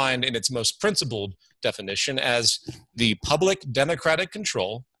defined in its most principled definition as the public democratic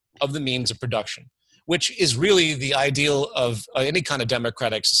control of the means of production, which is really the ideal of any kind of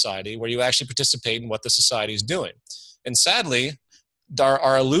democratic society where you actually participate in what the society is doing. And sadly, there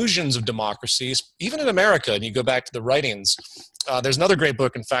are illusions of democracy, even in America, and you go back to the writings. There's another great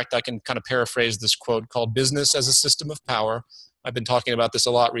book, in fact, I can kind of paraphrase this quote, called Business as a System of Power. I've been talking about this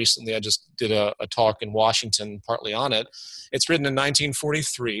a lot recently. I just did a talk in Washington partly on it. It's written in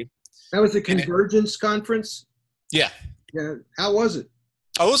 1943. That was the Convergence Conference? Yeah. Yeah. How was it?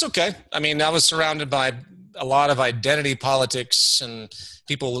 Oh, it was okay. I mean, I was surrounded by a lot of identity politics and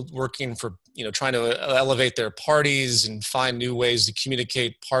people working for, trying to elevate their parties and find new ways to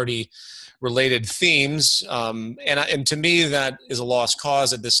communicate party-related themes. And to me, that is a lost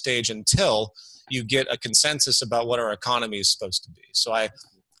cause at this stage until you get a consensus about what our economy is supposed to be. So I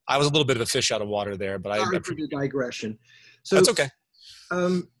was a little bit of a fish out of water there, but Sorry for the digression. So that's okay.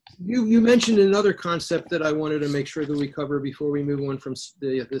 You mentioned another concept that I wanted to make sure that we cover before we move on from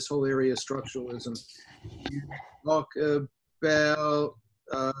this whole area of structuralism. You talk about,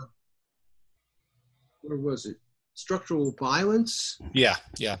 where was it? Structural violence? Yeah.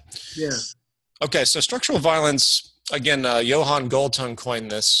 Okay, so structural violence, again, Johann Galtung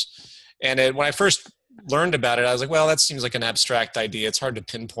coined this. And when I first learned about it, I was like, well, that seems like an abstract idea. It's hard to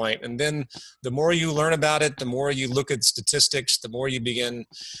pinpoint. And then the more you learn about it, the more you look at statistics, the more you begin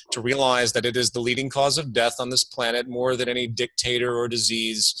to realize that it is the leading cause of death on this planet, more than any dictator or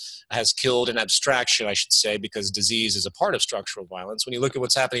disease has killed. In abstraction, I should say, because disease is a part of structural violence. When you look at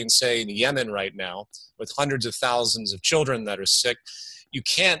what's happening, say, in Yemen right now, with hundreds of thousands of children that are sick, you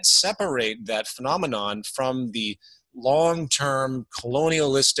can't separate that phenomenon from the long-term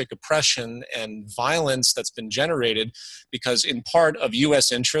colonialistic oppression and violence that's been generated because in part of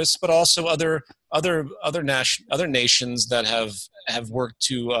U.S. interests, but also other nations that have worked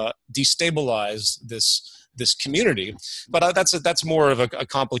to destabilize this community. But that's more of a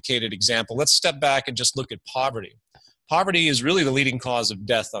complicated example. Let's step back and just look at poverty. Poverty is really the leading cause of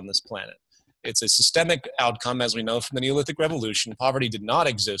death on this planet. It's a systemic outcome, as we know from the Neolithic Revolution. Poverty did not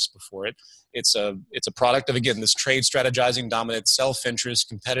exist before it. It's a product of, again, this trade strategizing, dominant self-interest,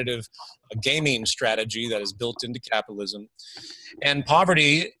 competitive gaming strategy that is built into capitalism. And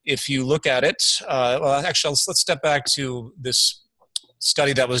poverty, if you look at it, well, actually, let's step back to this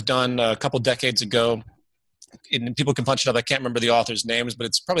study that was done a couple decades ago. And people can punch it up. I can't remember the author's names, but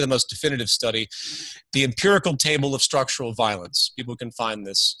it's probably the most definitive study. The empirical table of structural violence. People can find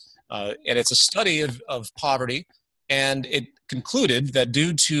this. And it's a study of poverty, and it concluded that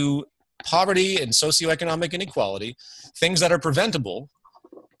due to poverty and socioeconomic inequality, things that are preventable,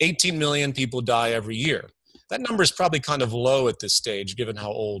 18 million people die every year. That number is probably kind of low at this stage, given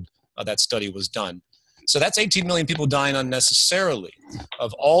how old that study was done. So that's 18 million people dying unnecessarily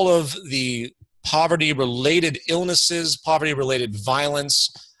of all of the poverty-related illnesses, poverty-related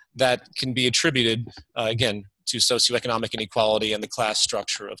violence that can be attributed, again, to socioeconomic inequality and the class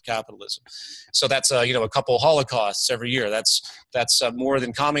structure of capitalism. So that's a couple Holocausts every year. That's more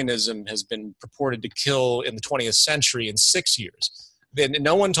than communism has been purported to kill in the 20th century in 6 years. then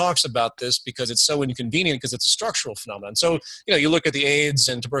no one talks about this because it's so inconvenient, because it's a structural phenomenon. So, you look at the AIDS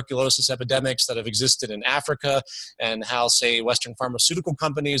and tuberculosis epidemics that have existed in Africa, and how, say, Western pharmaceutical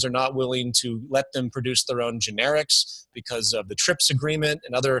companies are not willing to let them produce their own generics because of the TRIPS agreement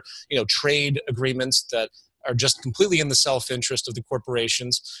and other, trade agreements that are just completely in the self-interest of the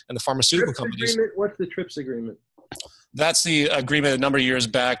corporations and the pharmaceutical companies. What's the TRIPS agreement? That's the agreement a number of years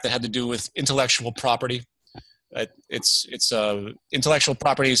back that had to do with intellectual property. It's intellectual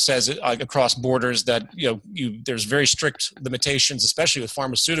property says across borders that there's very strict limitations, especially with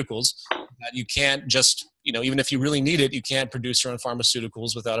pharmaceuticals, that you can't just even if you really need it, you can't produce your own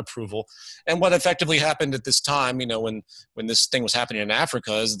pharmaceuticals without approval. And what effectively happened at this time, when this thing was happening in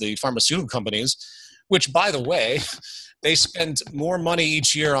Africa, is the pharmaceutical companies, which, by the way, they spent more money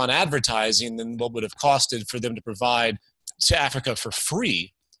each year on advertising than what would have costed for them to provide to Africa for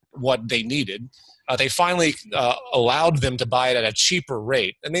free what they needed. They finally allowed them to buy it at a cheaper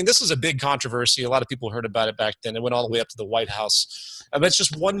rate. I mean, this is a big controversy. A lot of people heard about it back then. It went all the way up to the White House. But it's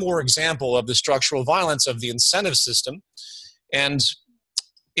just one more example of the structural violence of the incentive system. And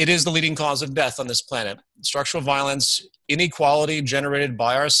it is the leading cause of death on this planet. Structural violence, inequality generated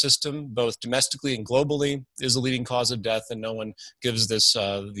by our system, both domestically and globally, is the leading cause of death, and no one gives this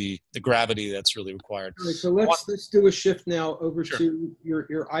the gravity that's really required. All right, so let's do a shift now over Sure. to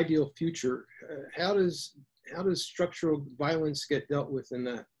your ideal future. How does structural violence get dealt with in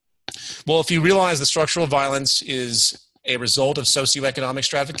that? Well, if you realize that structural violence is a result of socioeconomic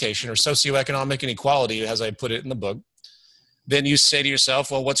stratification or socioeconomic inequality, as I put it in the book, then you say to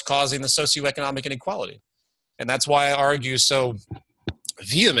yourself, well, what's causing the socioeconomic inequality? And that's why I argue so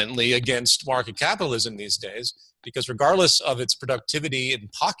vehemently against market capitalism these days, because regardless of its productivity in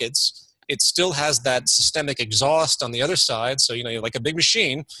pockets, it still has that systemic exhaust on the other side. So, like a big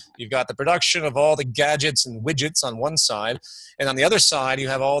machine, you've got the production of all the gadgets and widgets on one side, and on the other side, you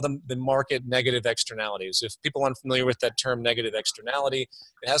have all the market negative externalities. If people aren't familiar with that term negative externality,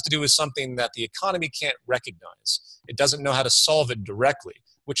 it has to do with something that the economy can't recognize. It doesn't know how to solve it directly,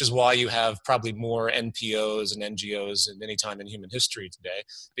 which is why you have probably more NPOs and NGOs than any time in human history today,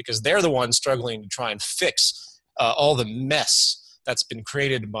 because they're the ones struggling to try and fix all the mess that's been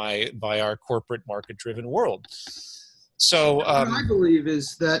created by our corporate market-driven world. So what I believe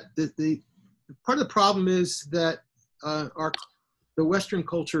is that the part of the problem is that the Western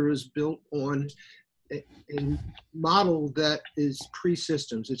culture is built on a model that is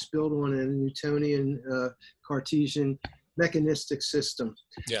pre-systems. It's built on a Newtonian, Cartesian, mechanistic system.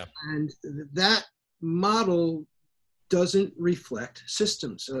 Yeah. And that model doesn't reflect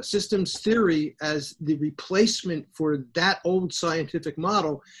systems. Systems theory as the replacement for that old scientific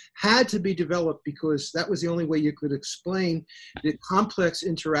model had to be developed because that was the only way you could explain the complex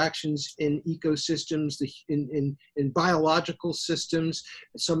interactions in ecosystems, in biological systems,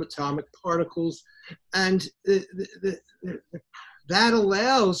 subatomic particles. And that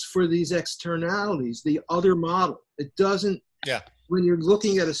allows for these externalities, the other model. It doesn't. Yeah. When you're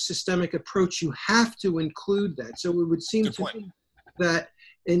looking at a systemic approach, you have to include that. So it would seem to me that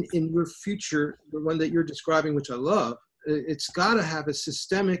in your future, the one that you're describing, which I love, it's got to have a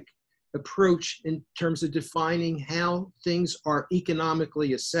systemic approach in terms of defining how things are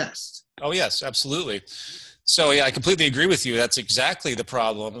economically assessed. Oh, yes, absolutely. So, yeah, I completely agree with you. That's exactly the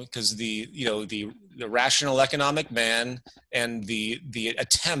problem, because the rational economic man and the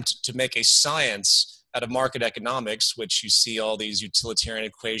attempt to make a science out of market economics, which you see all these utilitarian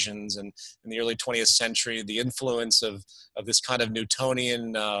equations, and in the early 20th century, the influence of this kind of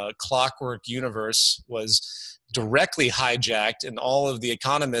Newtonian clockwork universe was directly hijacked, and all of the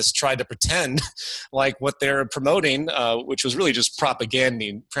economists tried to pretend like what they're promoting, which was really just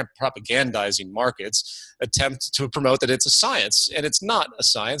propagandizing markets, attempt to promote that it's a science, and it's not a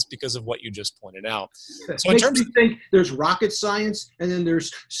science because of what you just pointed out. So in terms of, think there's rocket science and then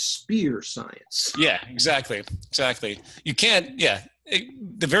there's spear science. Yeah, exactly. You can't. Yeah.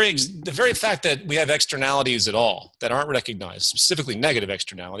 The very fact that we have externalities at all that aren't recognized, specifically negative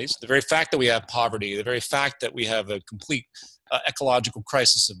externalities, the very fact that we have poverty, the very fact that we have a complete ecological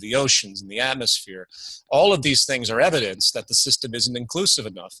crisis of the oceans and the atmosphere, all of these things are evidence that the system isn't inclusive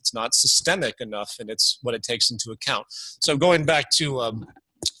enough. It's not systemic enough, and it's what it takes into account. So going back to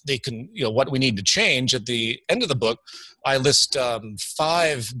what we need to change, at the end of the book, I list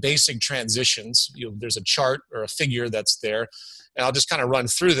 5 basic transitions. There's a chart or a figure that's there, and I'll just kind of run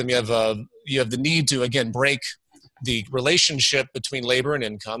through them. You have the need to, again, break the relationship between labor and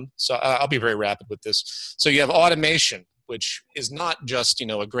income. So I'll be very rapid with this. So you have automation, which is not just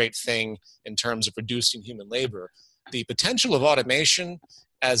a great thing in terms of reducing human labor. The potential of automation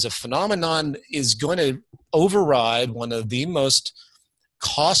as a phenomenon is going to override one of the most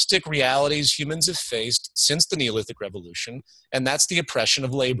caustic realities humans have faced since the Neolithic Revolution, and that's the oppression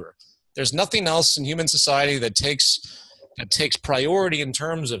of labor. There's nothing else in human society that takes priority in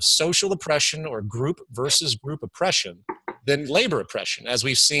terms of social oppression or group versus group oppression than labor oppression, as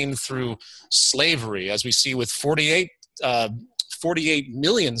we've seen through slavery, as we see with 48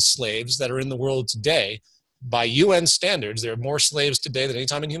 million slaves that are in the world today. By UN standards, there are more slaves today than any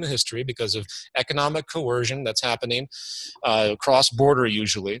time in human history because of economic coercion that's happening cross-border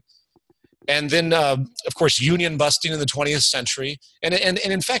usually. And then, of course, union busting in the 20th century. And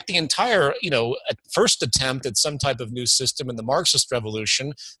in fact, the entire, first attempt at some type of new system in the Marxist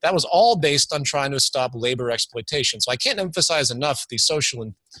revolution, that was all based on trying to stop labor exploitation. So I can't emphasize enough the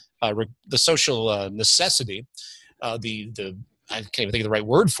social necessity, I can't even think of the right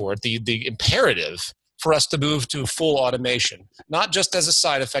word for it, the imperative for us to move to full automation, not just as a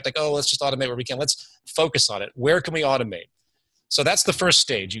side effect, like, oh, let's just automate where we can. Let's focus on it. Where can we automate? So that's the first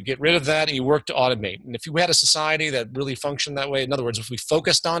stage. You get rid of that and you work to automate. And if we had a society that really functioned that way, in other words, if we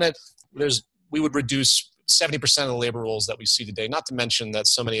focused on it, we would reduce 70% of the labor roles that we see today, not to mention that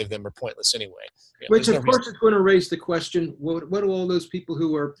so many of them are pointless anyway. Which, of course, is going to raise the question, what are all those people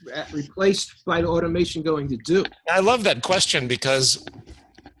who are replaced by automation going to do? I love that question because,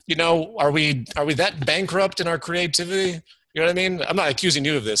 are we that bankrupt in our creativity? You know what I mean? I'm not accusing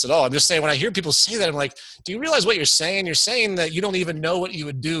you of this at all. I'm just saying when I hear people say that, I'm like, do you realize what you're saying? You're saying that you don't even know what you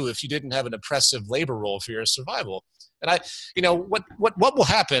would do if you didn't have an oppressive labor role for your survival. And what will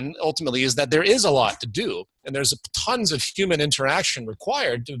happen ultimately is that there is a lot to do, and there's tons of human interaction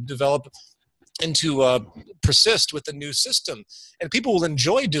required to develop and to persist with the new system. And people will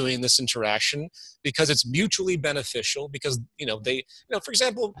enjoy doing this interaction because it's mutually beneficial. Because for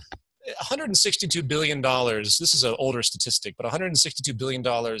example, $162 billion, this is an older statistic, but $162 billion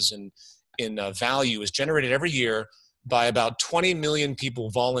in value is generated every year by about 20 million people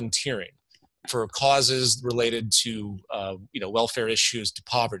volunteering for causes related to welfare issues, to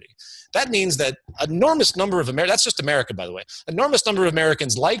poverty. That means that enormous number of Americans, that's just America, by the way, enormous number of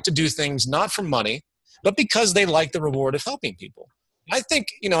Americans like to do things not for money, but because they like the reward of helping people. I think,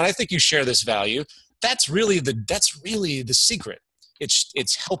 and I think you share this value. That's really the secret.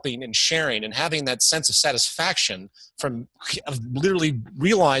 It's helping and sharing and having that sense of satisfaction of literally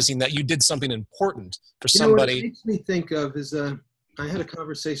realizing that you did something important for somebody. What it makes me think of is I had a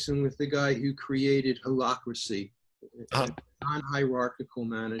conversation with the guy who created Holacracy, non-hierarchical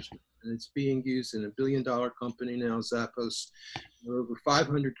management, and it's being used in a billion-dollar company now, Zappos. There are over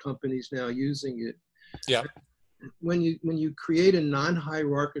 500 companies now using it. Yeah. When you create a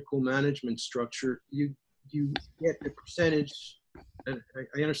non-hierarchical management structure, you get the percentage. And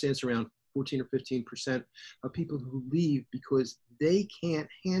I understand it's around 14 or 15% of people who leave because they can't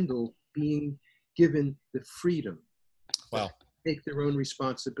handle being given the freedom. Wow. To take their own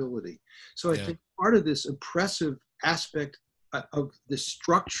responsibility. So I think part of this oppressive aspect of the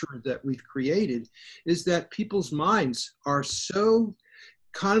structure that we've created is that people's minds are so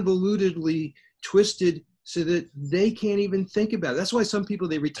convolutedly twisted so that they can't even think about it. That's why some people,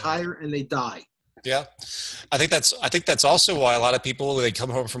 they retire and they die. Yeah, I think that's also why a lot of people, when they come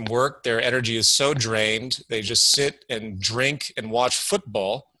home from work, their energy is so drained, they just sit and drink and watch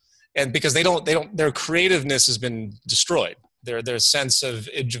football, and because their creativeness has been destroyed. Their sense of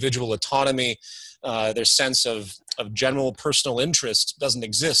individual autonomy, their sense of general personal interest doesn't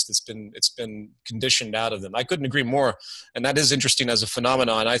exist. It's been conditioned out of them. I couldn't agree more, and that is interesting as a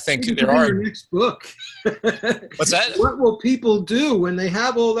phenomenon. I think there are. Your next book. What's that? What will people do when they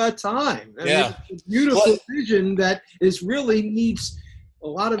have all that time? I mean, it's a beautiful vision that really needs a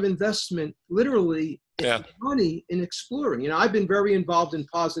lot of investment, literally. Money in exploring. I've been very involved in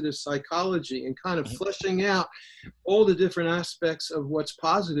positive psychology and kind of fleshing out all the different aspects of what's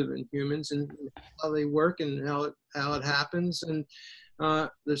positive in humans and how they work and how it happens. And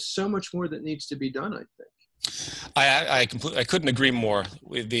there's so much more that needs to be done, I think. I couldn't agree more.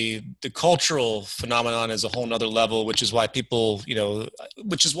 The cultural phenomenon is a whole nother level, which is why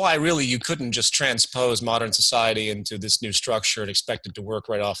really you couldn't just transpose modern society into this new structure and expect it to work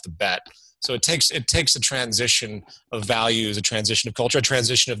right off the bat. So it takes a transition of values, a transition of culture, a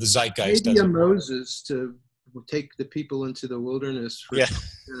transition of the zeitgeist. Maybe a Moses to take the people into the wilderness for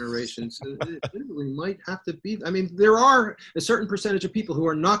generations. It really might have to be. I mean, there are a certain percentage of people who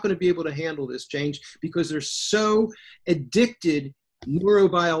are not going to be able to handle this change because they're so addicted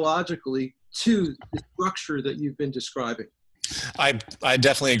neurobiologically to the structure that you've been describing. I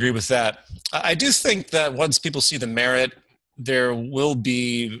definitely agree with that. I do think that once people see the merit, there will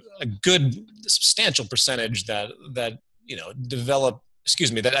be a good substantial percentage that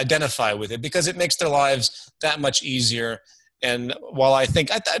identify with it because it makes their lives that much easier. And while I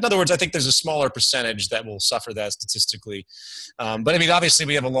think, in other words, I think there's a smaller percentage that will suffer that statistically. But I mean, obviously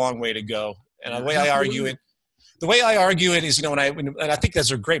we have a long way to go. And the way I argue it is, and I think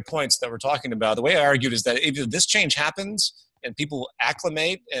those are great points that we're talking about. The way I argue it is that if this change happens and people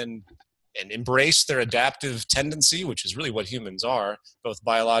acclimate and embrace their adaptive tendency, which is really what humans are, both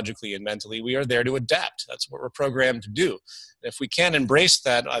biologically and mentally, we are there to adapt. That's what we're programmed to do. And if we can't embrace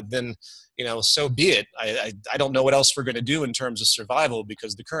that, then, so be it. I don't know what else we're going to do in terms of survival,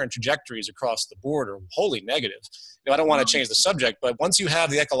 because the current trajectories across the board are wholly negative. I don't want to change the subject, but once you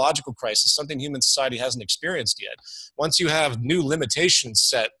have the ecological crisis, something human society hasn't experienced yet, once you have new limitations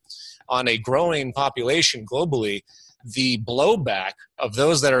set on a growing population globally, the blowback of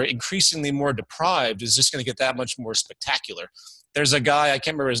those that are increasingly more deprived is just going to get that much more spectacular. There's a guy, I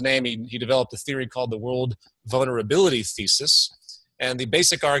can't remember his name, he developed a theory called the world vulnerability thesis. And the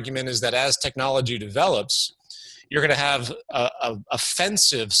basic argument is that as technology develops, you're going to have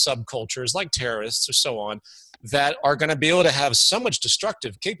offensive subcultures like terrorists or so on that are going to be able to have so much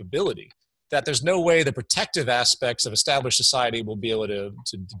destructive capability that there's no way the protective aspects of established society will be able to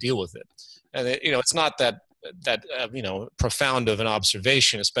deal with it. And it's not that profound of an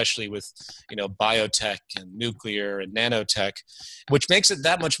observation, especially with, biotech and nuclear and nanotech, which makes it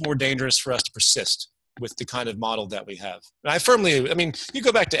that much more dangerous for us to persist with the kind of model that we have. And you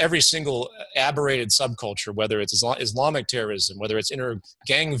go back to every single aberrated subculture, whether it's Islamic terrorism, whether it's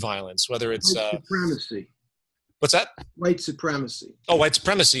inter-gang violence, whether it's white supremacy. What's that? White supremacy. Oh, white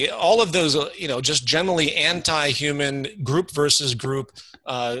supremacy. All of those, just generally anti-human group versus group,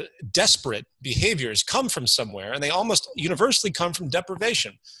 desperate behaviors come from somewhere, and they almost universally come from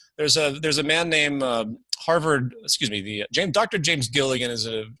deprivation. There's a man named Dr. James Gilligan is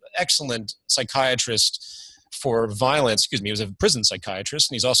an excellent psychiatrist for violence. He was a prison psychiatrist,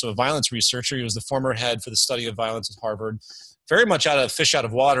 and he's also a violence researcher. He was the former head for the study of violence at Harvard. Very much fish out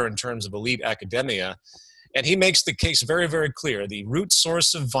of water in terms of elite academia. And he makes the case very, very clear. The root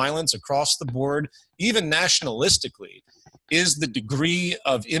source of violence across the board, even nationalistically, is the degree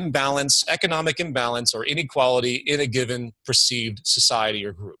of imbalance, economic imbalance or inequality in a given perceived society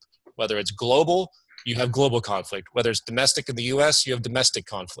or group. Whether it's global, you have global conflict. Whether it's domestic in the US, you have domestic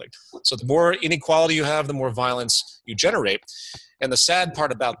conflict. So the more inequality you have, the more violence you generate. And the sad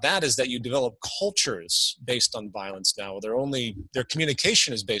part about that is that you develop cultures based on violence now. Their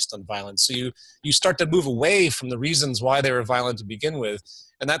communication is based on violence. So you start to move away from the reasons why they were violent to begin with.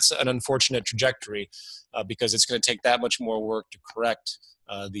 And that's an unfortunate trajectory because it's going to take that much more work to correct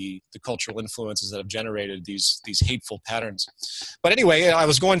the cultural influences that have generated these hateful patterns. But anyway, I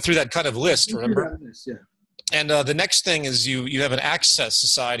was going through that kind of list, remember? Yeah. And the next thing is you have an access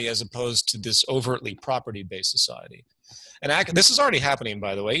society as opposed to this overtly property-based society. And this is already happening,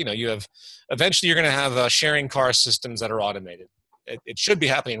 by the way. Eventually you're going to have sharing car systems that are automated. It should be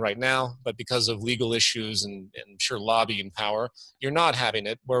happening right now, but because of legal issues and sure lobbying power, you're not having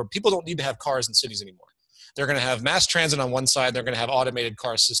it where people don't need to have cars in cities anymore. They're going to have mass transit on one side. They're going to have automated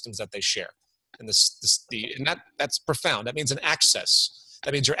car systems that they share. And that's profound. That means an access.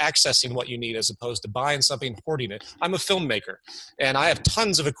 That means you're accessing what you need as opposed to buying something, hoarding it. I'm a filmmaker, and I have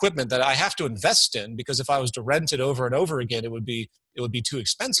tons of equipment that I have to invest in because if I was to rent it over and over again, it would be too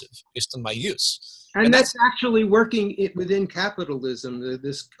expensive based on my use. And that's actually working within capitalism,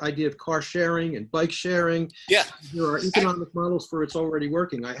 this idea of car sharing and bike sharing. Yeah. There are economic models for it's already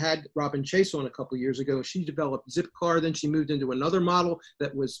working. I had Robin Chase on a couple of years ago. She developed Zipcar. Then she moved into another model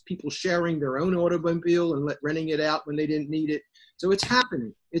that was people sharing their own automobile and renting it out when they didn't need it. So it's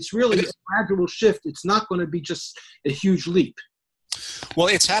happening. It's really a gradual shift. It's not going to be just a huge leap. Well,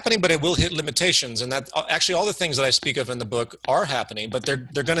 it's happening, but it will hit limitations, and that actually all the things that I speak of in the book are happening, but they're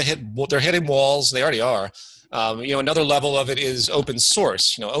going to they're hitting walls. They already are. Another level of it is open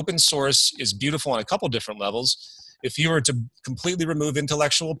source. Open source is beautiful on a couple different levels. If you were to completely remove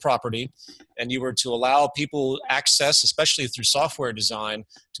intellectual property and you were to allow people access, especially through software design,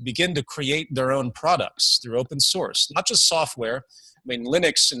 to begin to create their own products through open source, not just software.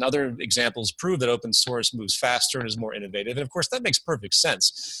 Linux and other examples prove that open source moves faster and is more innovative. And of course, that makes perfect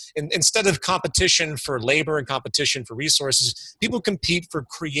sense. Instead of competition for labor and competition for resources, people compete for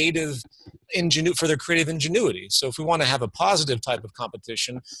their creative ingenuity. So if we want to have a positive type of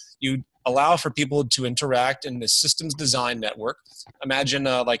competition, you allow for people to interact in the systems design network. Imagine,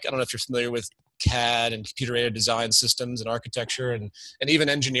 I don't know if you're familiar with CAD and computer-aided design systems and architecture and even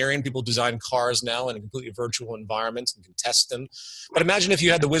engineering. People design cars now in a completely virtual environment and can test them. But imagine if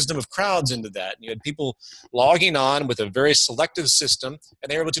you had the wisdom of crowds into that. And you had people logging on with a very selective system,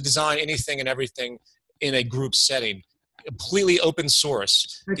 and they were able to design anything and everything in a group setting completely open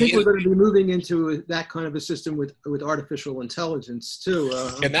source. I think we're going to be moving into that kind of a system with artificial intelligence too.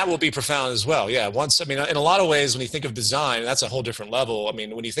 And that will be profound as well. Yeah. Once, I mean, in a lot of ways, when you think of design, that's a whole different level. I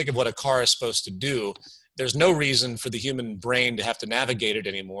mean, when you think of what a car is supposed to do, there's no reason for the human brain to have to navigate it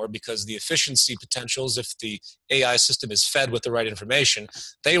anymore, because the efficiency potentials, if the AI system is fed with the right information,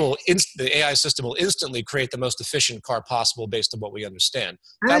 the AI system will instantly create the most efficient car possible based on what we understand.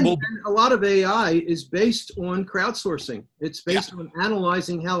 And a lot of AI is based on crowdsourcing. It's based on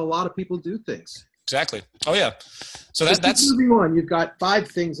analyzing how a lot of people do things. Exactly. Oh yeah. So that's moving on. You've got 5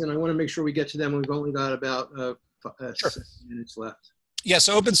 things, and I want to make sure we get to them. We've only got about 6 minutes left. Yeah,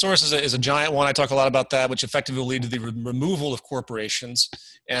 so open source is a giant one. I talk a lot about that, which effectively will lead to the removal of corporations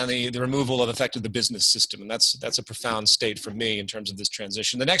and the removal of effectively the business system. And that's a profound state for me in terms of this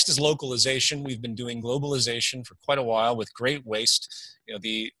transition. The next is localization. We've been doing globalization for quite a while with great waste. You know,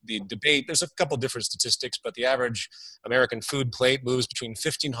 the debate, there's a couple different statistics, but the average American food plate moves between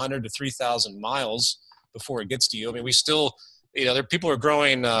 1,500 to 3,000 miles before it gets to you. I mean, we still... You know, people are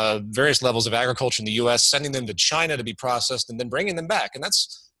growing various levels of agriculture in the U.S., sending them to China to be processed, and then bringing them back. And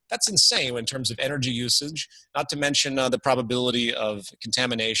that's insane in terms of energy usage, not to mention the probability of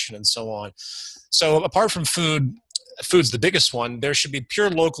contamination and so on. So apart from food's the biggest one, there should be pure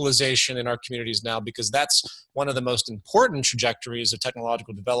localization in our communities now, because that's one of the most important trajectories of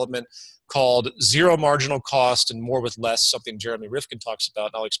technological development, called zero marginal cost and more with less, something Jeremy Rifkin talks about,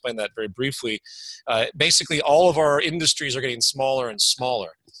 and I'll explain that very briefly. Basically, all of our industries are getting smaller and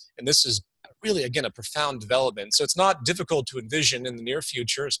smaller, and this is really, again, a profound development. So it's not difficult to envision in the near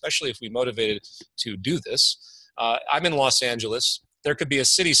future, especially if we motivated to do this. I'm in Los Angeles. There could be a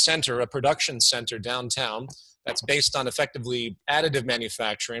city center, a production center downtown, that's based on effectively additive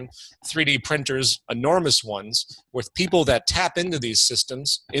manufacturing, 3D printers, enormous ones, with people that tap into these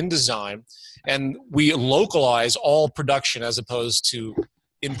systems in design, and we localize all production as opposed to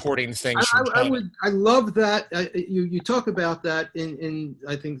importing things from China. I love that. You talk about that in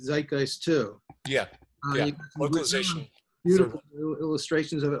I think Zeitgeist too. Yeah, localization. Beautiful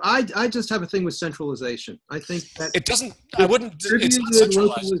illustrations of it. I just have a thing with centralization. I think that it doesn't. I wouldn't. It's not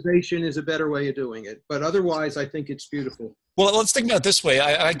centralized. Localization is a better way of doing it, but otherwise, I think it's beautiful. Well, let's think about it this way.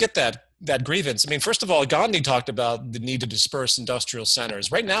 I get that grievance. I mean, first of all, Gandhi talked about the need to disperse industrial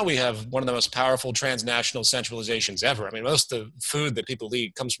centers. Right now, we have one of the most powerful transnational centralizations ever. I mean, most of the food that people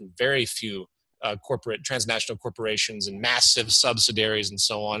eat comes from very few transnational corporations and massive subsidiaries and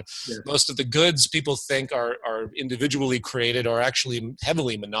so on. Yeah. Most of the goods people think are individually created are actually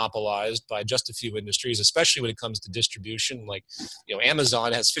heavily monopolized by just a few industries, especially when it comes to distribution. Like, you know,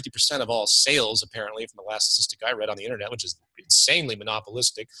 Amazon has 50% of all sales, apparently, from the last statistic I read on the internet, which is insanely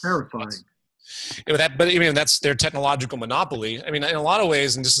monopolistic. Terrifying. But I mean, that's their technological monopoly. I mean, in a lot of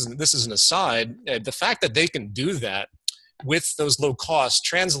ways, and this is an aside, the fact that they can do that with those low costs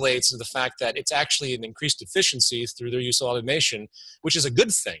translates to the fact that it's actually an increased efficiency through their use of automation, which is a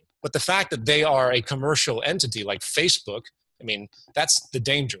good thing. But the fact that they are a commercial entity like Facebook, I mean, that's the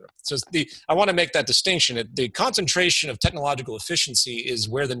danger. So I want to make that distinction. The concentration of technological efficiency is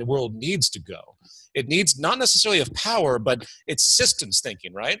where the world needs to go. It needs not necessarily of power, but it's systems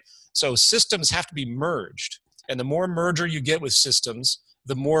thinking, right? So systems have to be merged. And the more merger you get with systems,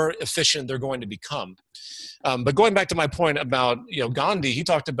 the more efficient they're going to become. But going back to my point about, you know, Gandhi, he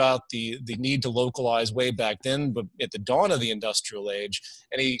talked about the need to localize way back then, but at the dawn of the industrial age,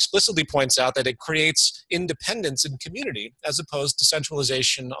 and he explicitly points out that it creates independence in community as opposed to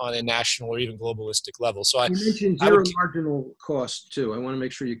centralization on a national or even globalistic level. So you mentioned zero marginal cost too. I want to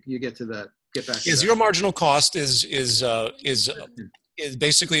make sure you get to that. Get back to that. Zero marginal cost is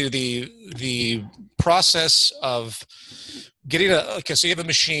basically the process of getting so you have a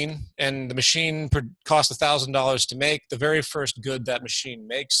machine, and the machine costs $1,000 to make. The very first good that machine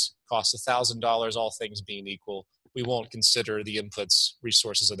makes costs $1,000, all things being equal. We won't consider the inputs,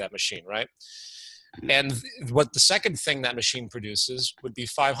 resources of that machine, right? And what the second thing that machine produces would be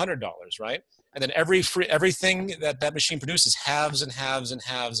 $500, right? And then everything that machine produces halves and halves and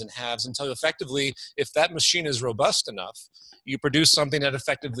halves and halves until effectively, if that machine is robust enough, you produce something at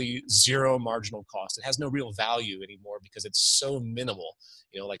effectively zero marginal cost. It has no real value anymore because it's so minimal,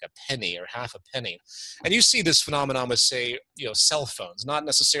 you know, like a penny or half a penny. And you see this phenomenon with, say, you know, cell phones, not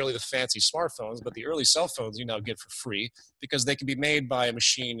necessarily the fancy smartphones, but the early cell phones you now get for free because they can be made by a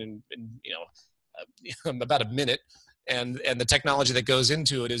machine in you know, about a minute. and the technology that goes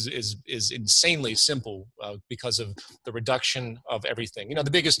into it is insanely simple because of the reduction of everything.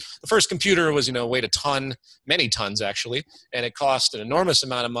 The first computer was weighed a ton, many tons actually, and it cost an enormous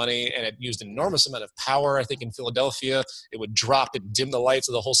amount of money, and it used an enormous amount of power. I think in Philadelphia it would drop and dim the lights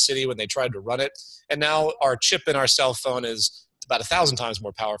of the whole city when they tried to run it. And now our chip in our cell phone is about 1,000 times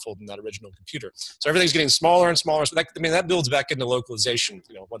more powerful than that original computer. So everything's getting smaller and smaller. So that builds back into localization,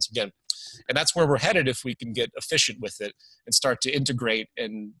 once again. And that's where we're headed if we can get efficient with it and start to integrate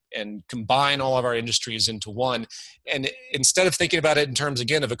and combine all of our industries into one. And instead of thinking about it in terms,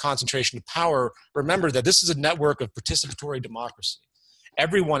 again, of a concentration of power, remember that this is a network of participatory democracy.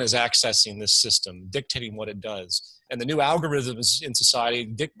 Everyone is accessing this system, dictating what it does. And the new algorithms in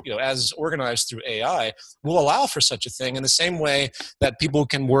society, as organized through AI, will allow for such a thing in the same way that people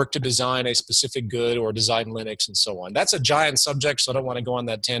can work to design a specific good or design Linux and so on. That's a giant subject, so I don't want to go on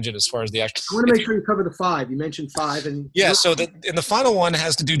that tangent as far as the actual. I want to make sure you cover the 5. You mentioned 5. Yeah, so the final one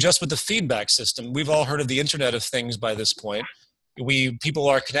has to do just with the feedback system. We've all heard of the Internet of Things by this point. People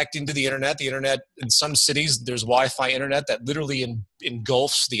are connecting to the internet. The internet, in some cities, there's Wi-Fi internet that literally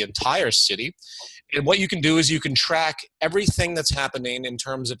engulfs the entire city. And what you can do is you can track everything that's happening in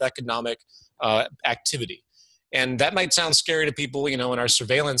terms of economic activity. And that might sound scary to people, in our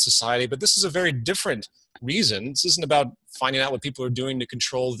surveillance society, but this is a very different reason. This isn't about finding out what people are doing to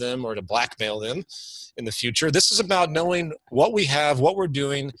control them or to blackmail them in the future. This is about knowing what we have, what we're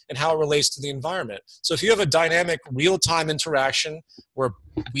doing, and how it relates to the environment. So if you have a dynamic real-time interaction where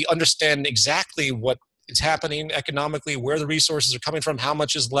we understand exactly what is happening economically, where the resources are coming from, how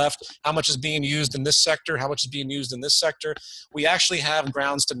much is left, how much is being used in this sector, how much is being used in this sector, we actually have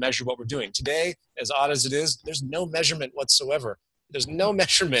grounds to measure what we're doing. Today, as odd as it is, there's no measurement whatsoever. There's no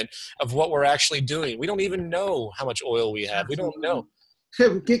measurement of what we're actually doing. We don't even know how much oil we have. We don't know.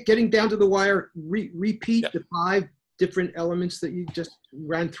 So getting down to the wire, repeat the 5 different elements that you just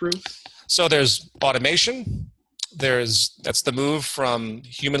ran through. So there's automation. That's the move from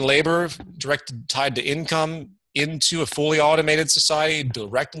human labor tied to income into a fully automated society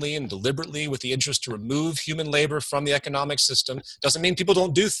directly and deliberately with the interest to remove human labor from the economic system. Doesn't mean people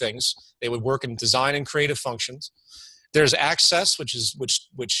don't do things. They would work in design and creative functions. There's access,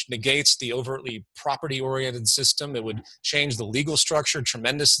 which negates the overtly property-oriented system. It would change the legal structure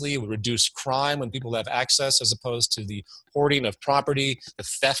tremendously. It would reduce crime when people have access as opposed to the hoarding of property, the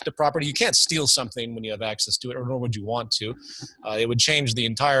theft of property. You can't steal something when you have access to it, or nor would you want to. It would change the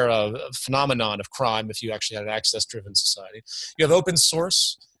entire phenomenon of crime if you actually had an access-driven society. You have open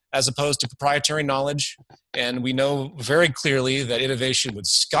source as opposed to proprietary knowledge. And we know very clearly that innovation would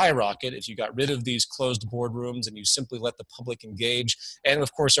skyrocket if you got rid of these closed boardrooms and you simply let the public engage. And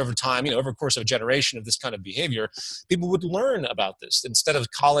of course, over time, over the course of a generation of this kind of behavior, people would learn about this instead of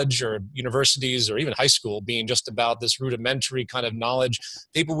college or universities or even high school being just about this rudimentary kind of knowledge.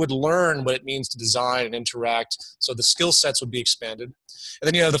 People would learn what it means to design and interact. So the skill sets would be expanded. And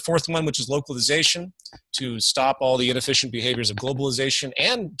then you have the fourth one, which is localization, to stop all the inefficient behaviors of globalization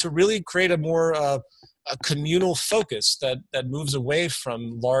and to really create a more a communal focus that moves away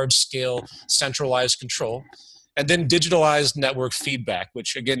from large-scale centralized control. And then digitalized network feedback,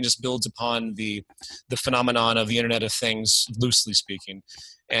 which again just builds upon the phenomenon of the Internet of Things, loosely speaking.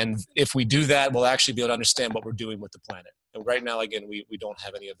 And if we do that, we'll actually be able to understand what we're doing with the planet. And right now, again, we don't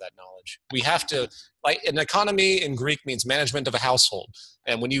have any of that knowledge. We have to, like an economy in Greek means management of a household.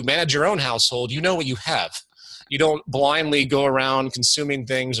 And when you manage your own household, you know what you have. You don't blindly go around consuming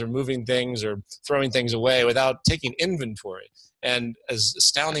things or moving things or throwing things away without taking inventory. And as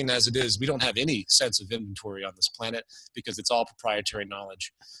astounding as it is, we don't have any sense of inventory on this planet because it's all proprietary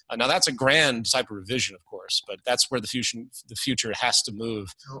knowledge. Now, that's a grand type of revision, of course, but that's where the future has to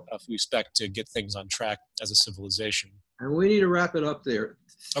move if we expect to get things on track as a civilization. And we need to wrap it up there.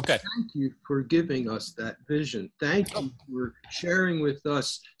 Okay. Thank you for giving us that vision. Thank you for sharing with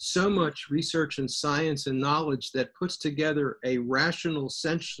us so much research and science and knowledge that puts together a rational,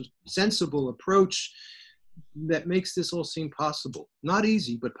 sensible approach that makes this all seem possible. Not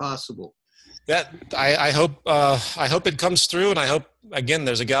easy, but possible. That I hope it comes through, and I hope again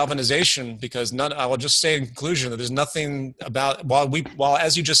there's a galvanization because I will just say in conclusion that there's nothing about while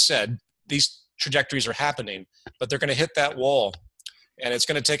as you just said these trajectories are happening, but they're going to hit that wall. And it's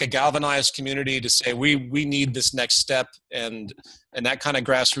going to take a galvanized community to say, we need this next step. And that kind of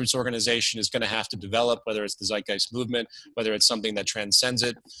grassroots organization is going to have to develop, whether it's the Zeitgeist movement, whether it's something that transcends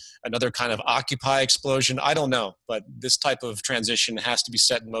it, another kind of Occupy explosion. I don't know. But this type of transition has to be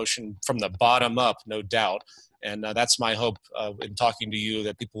set in motion from the bottom up, no doubt. And that's my hope in talking to you,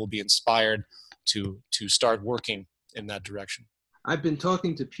 that people will be inspired to start working in that direction. I've been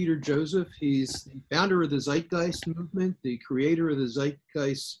talking to Peter Joseph. He's the founder of the Zeitgeist movement, the creator of the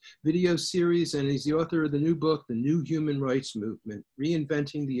Zeitgeist video series, and he's the author of the new book, The New Human Rights Movement,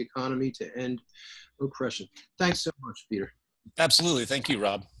 Reinventing the Economy to End Oppression. Thanks so much, Peter. Absolutely. Thank you,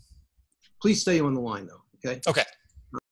 Rob. Please stay on the line, though, okay? Okay.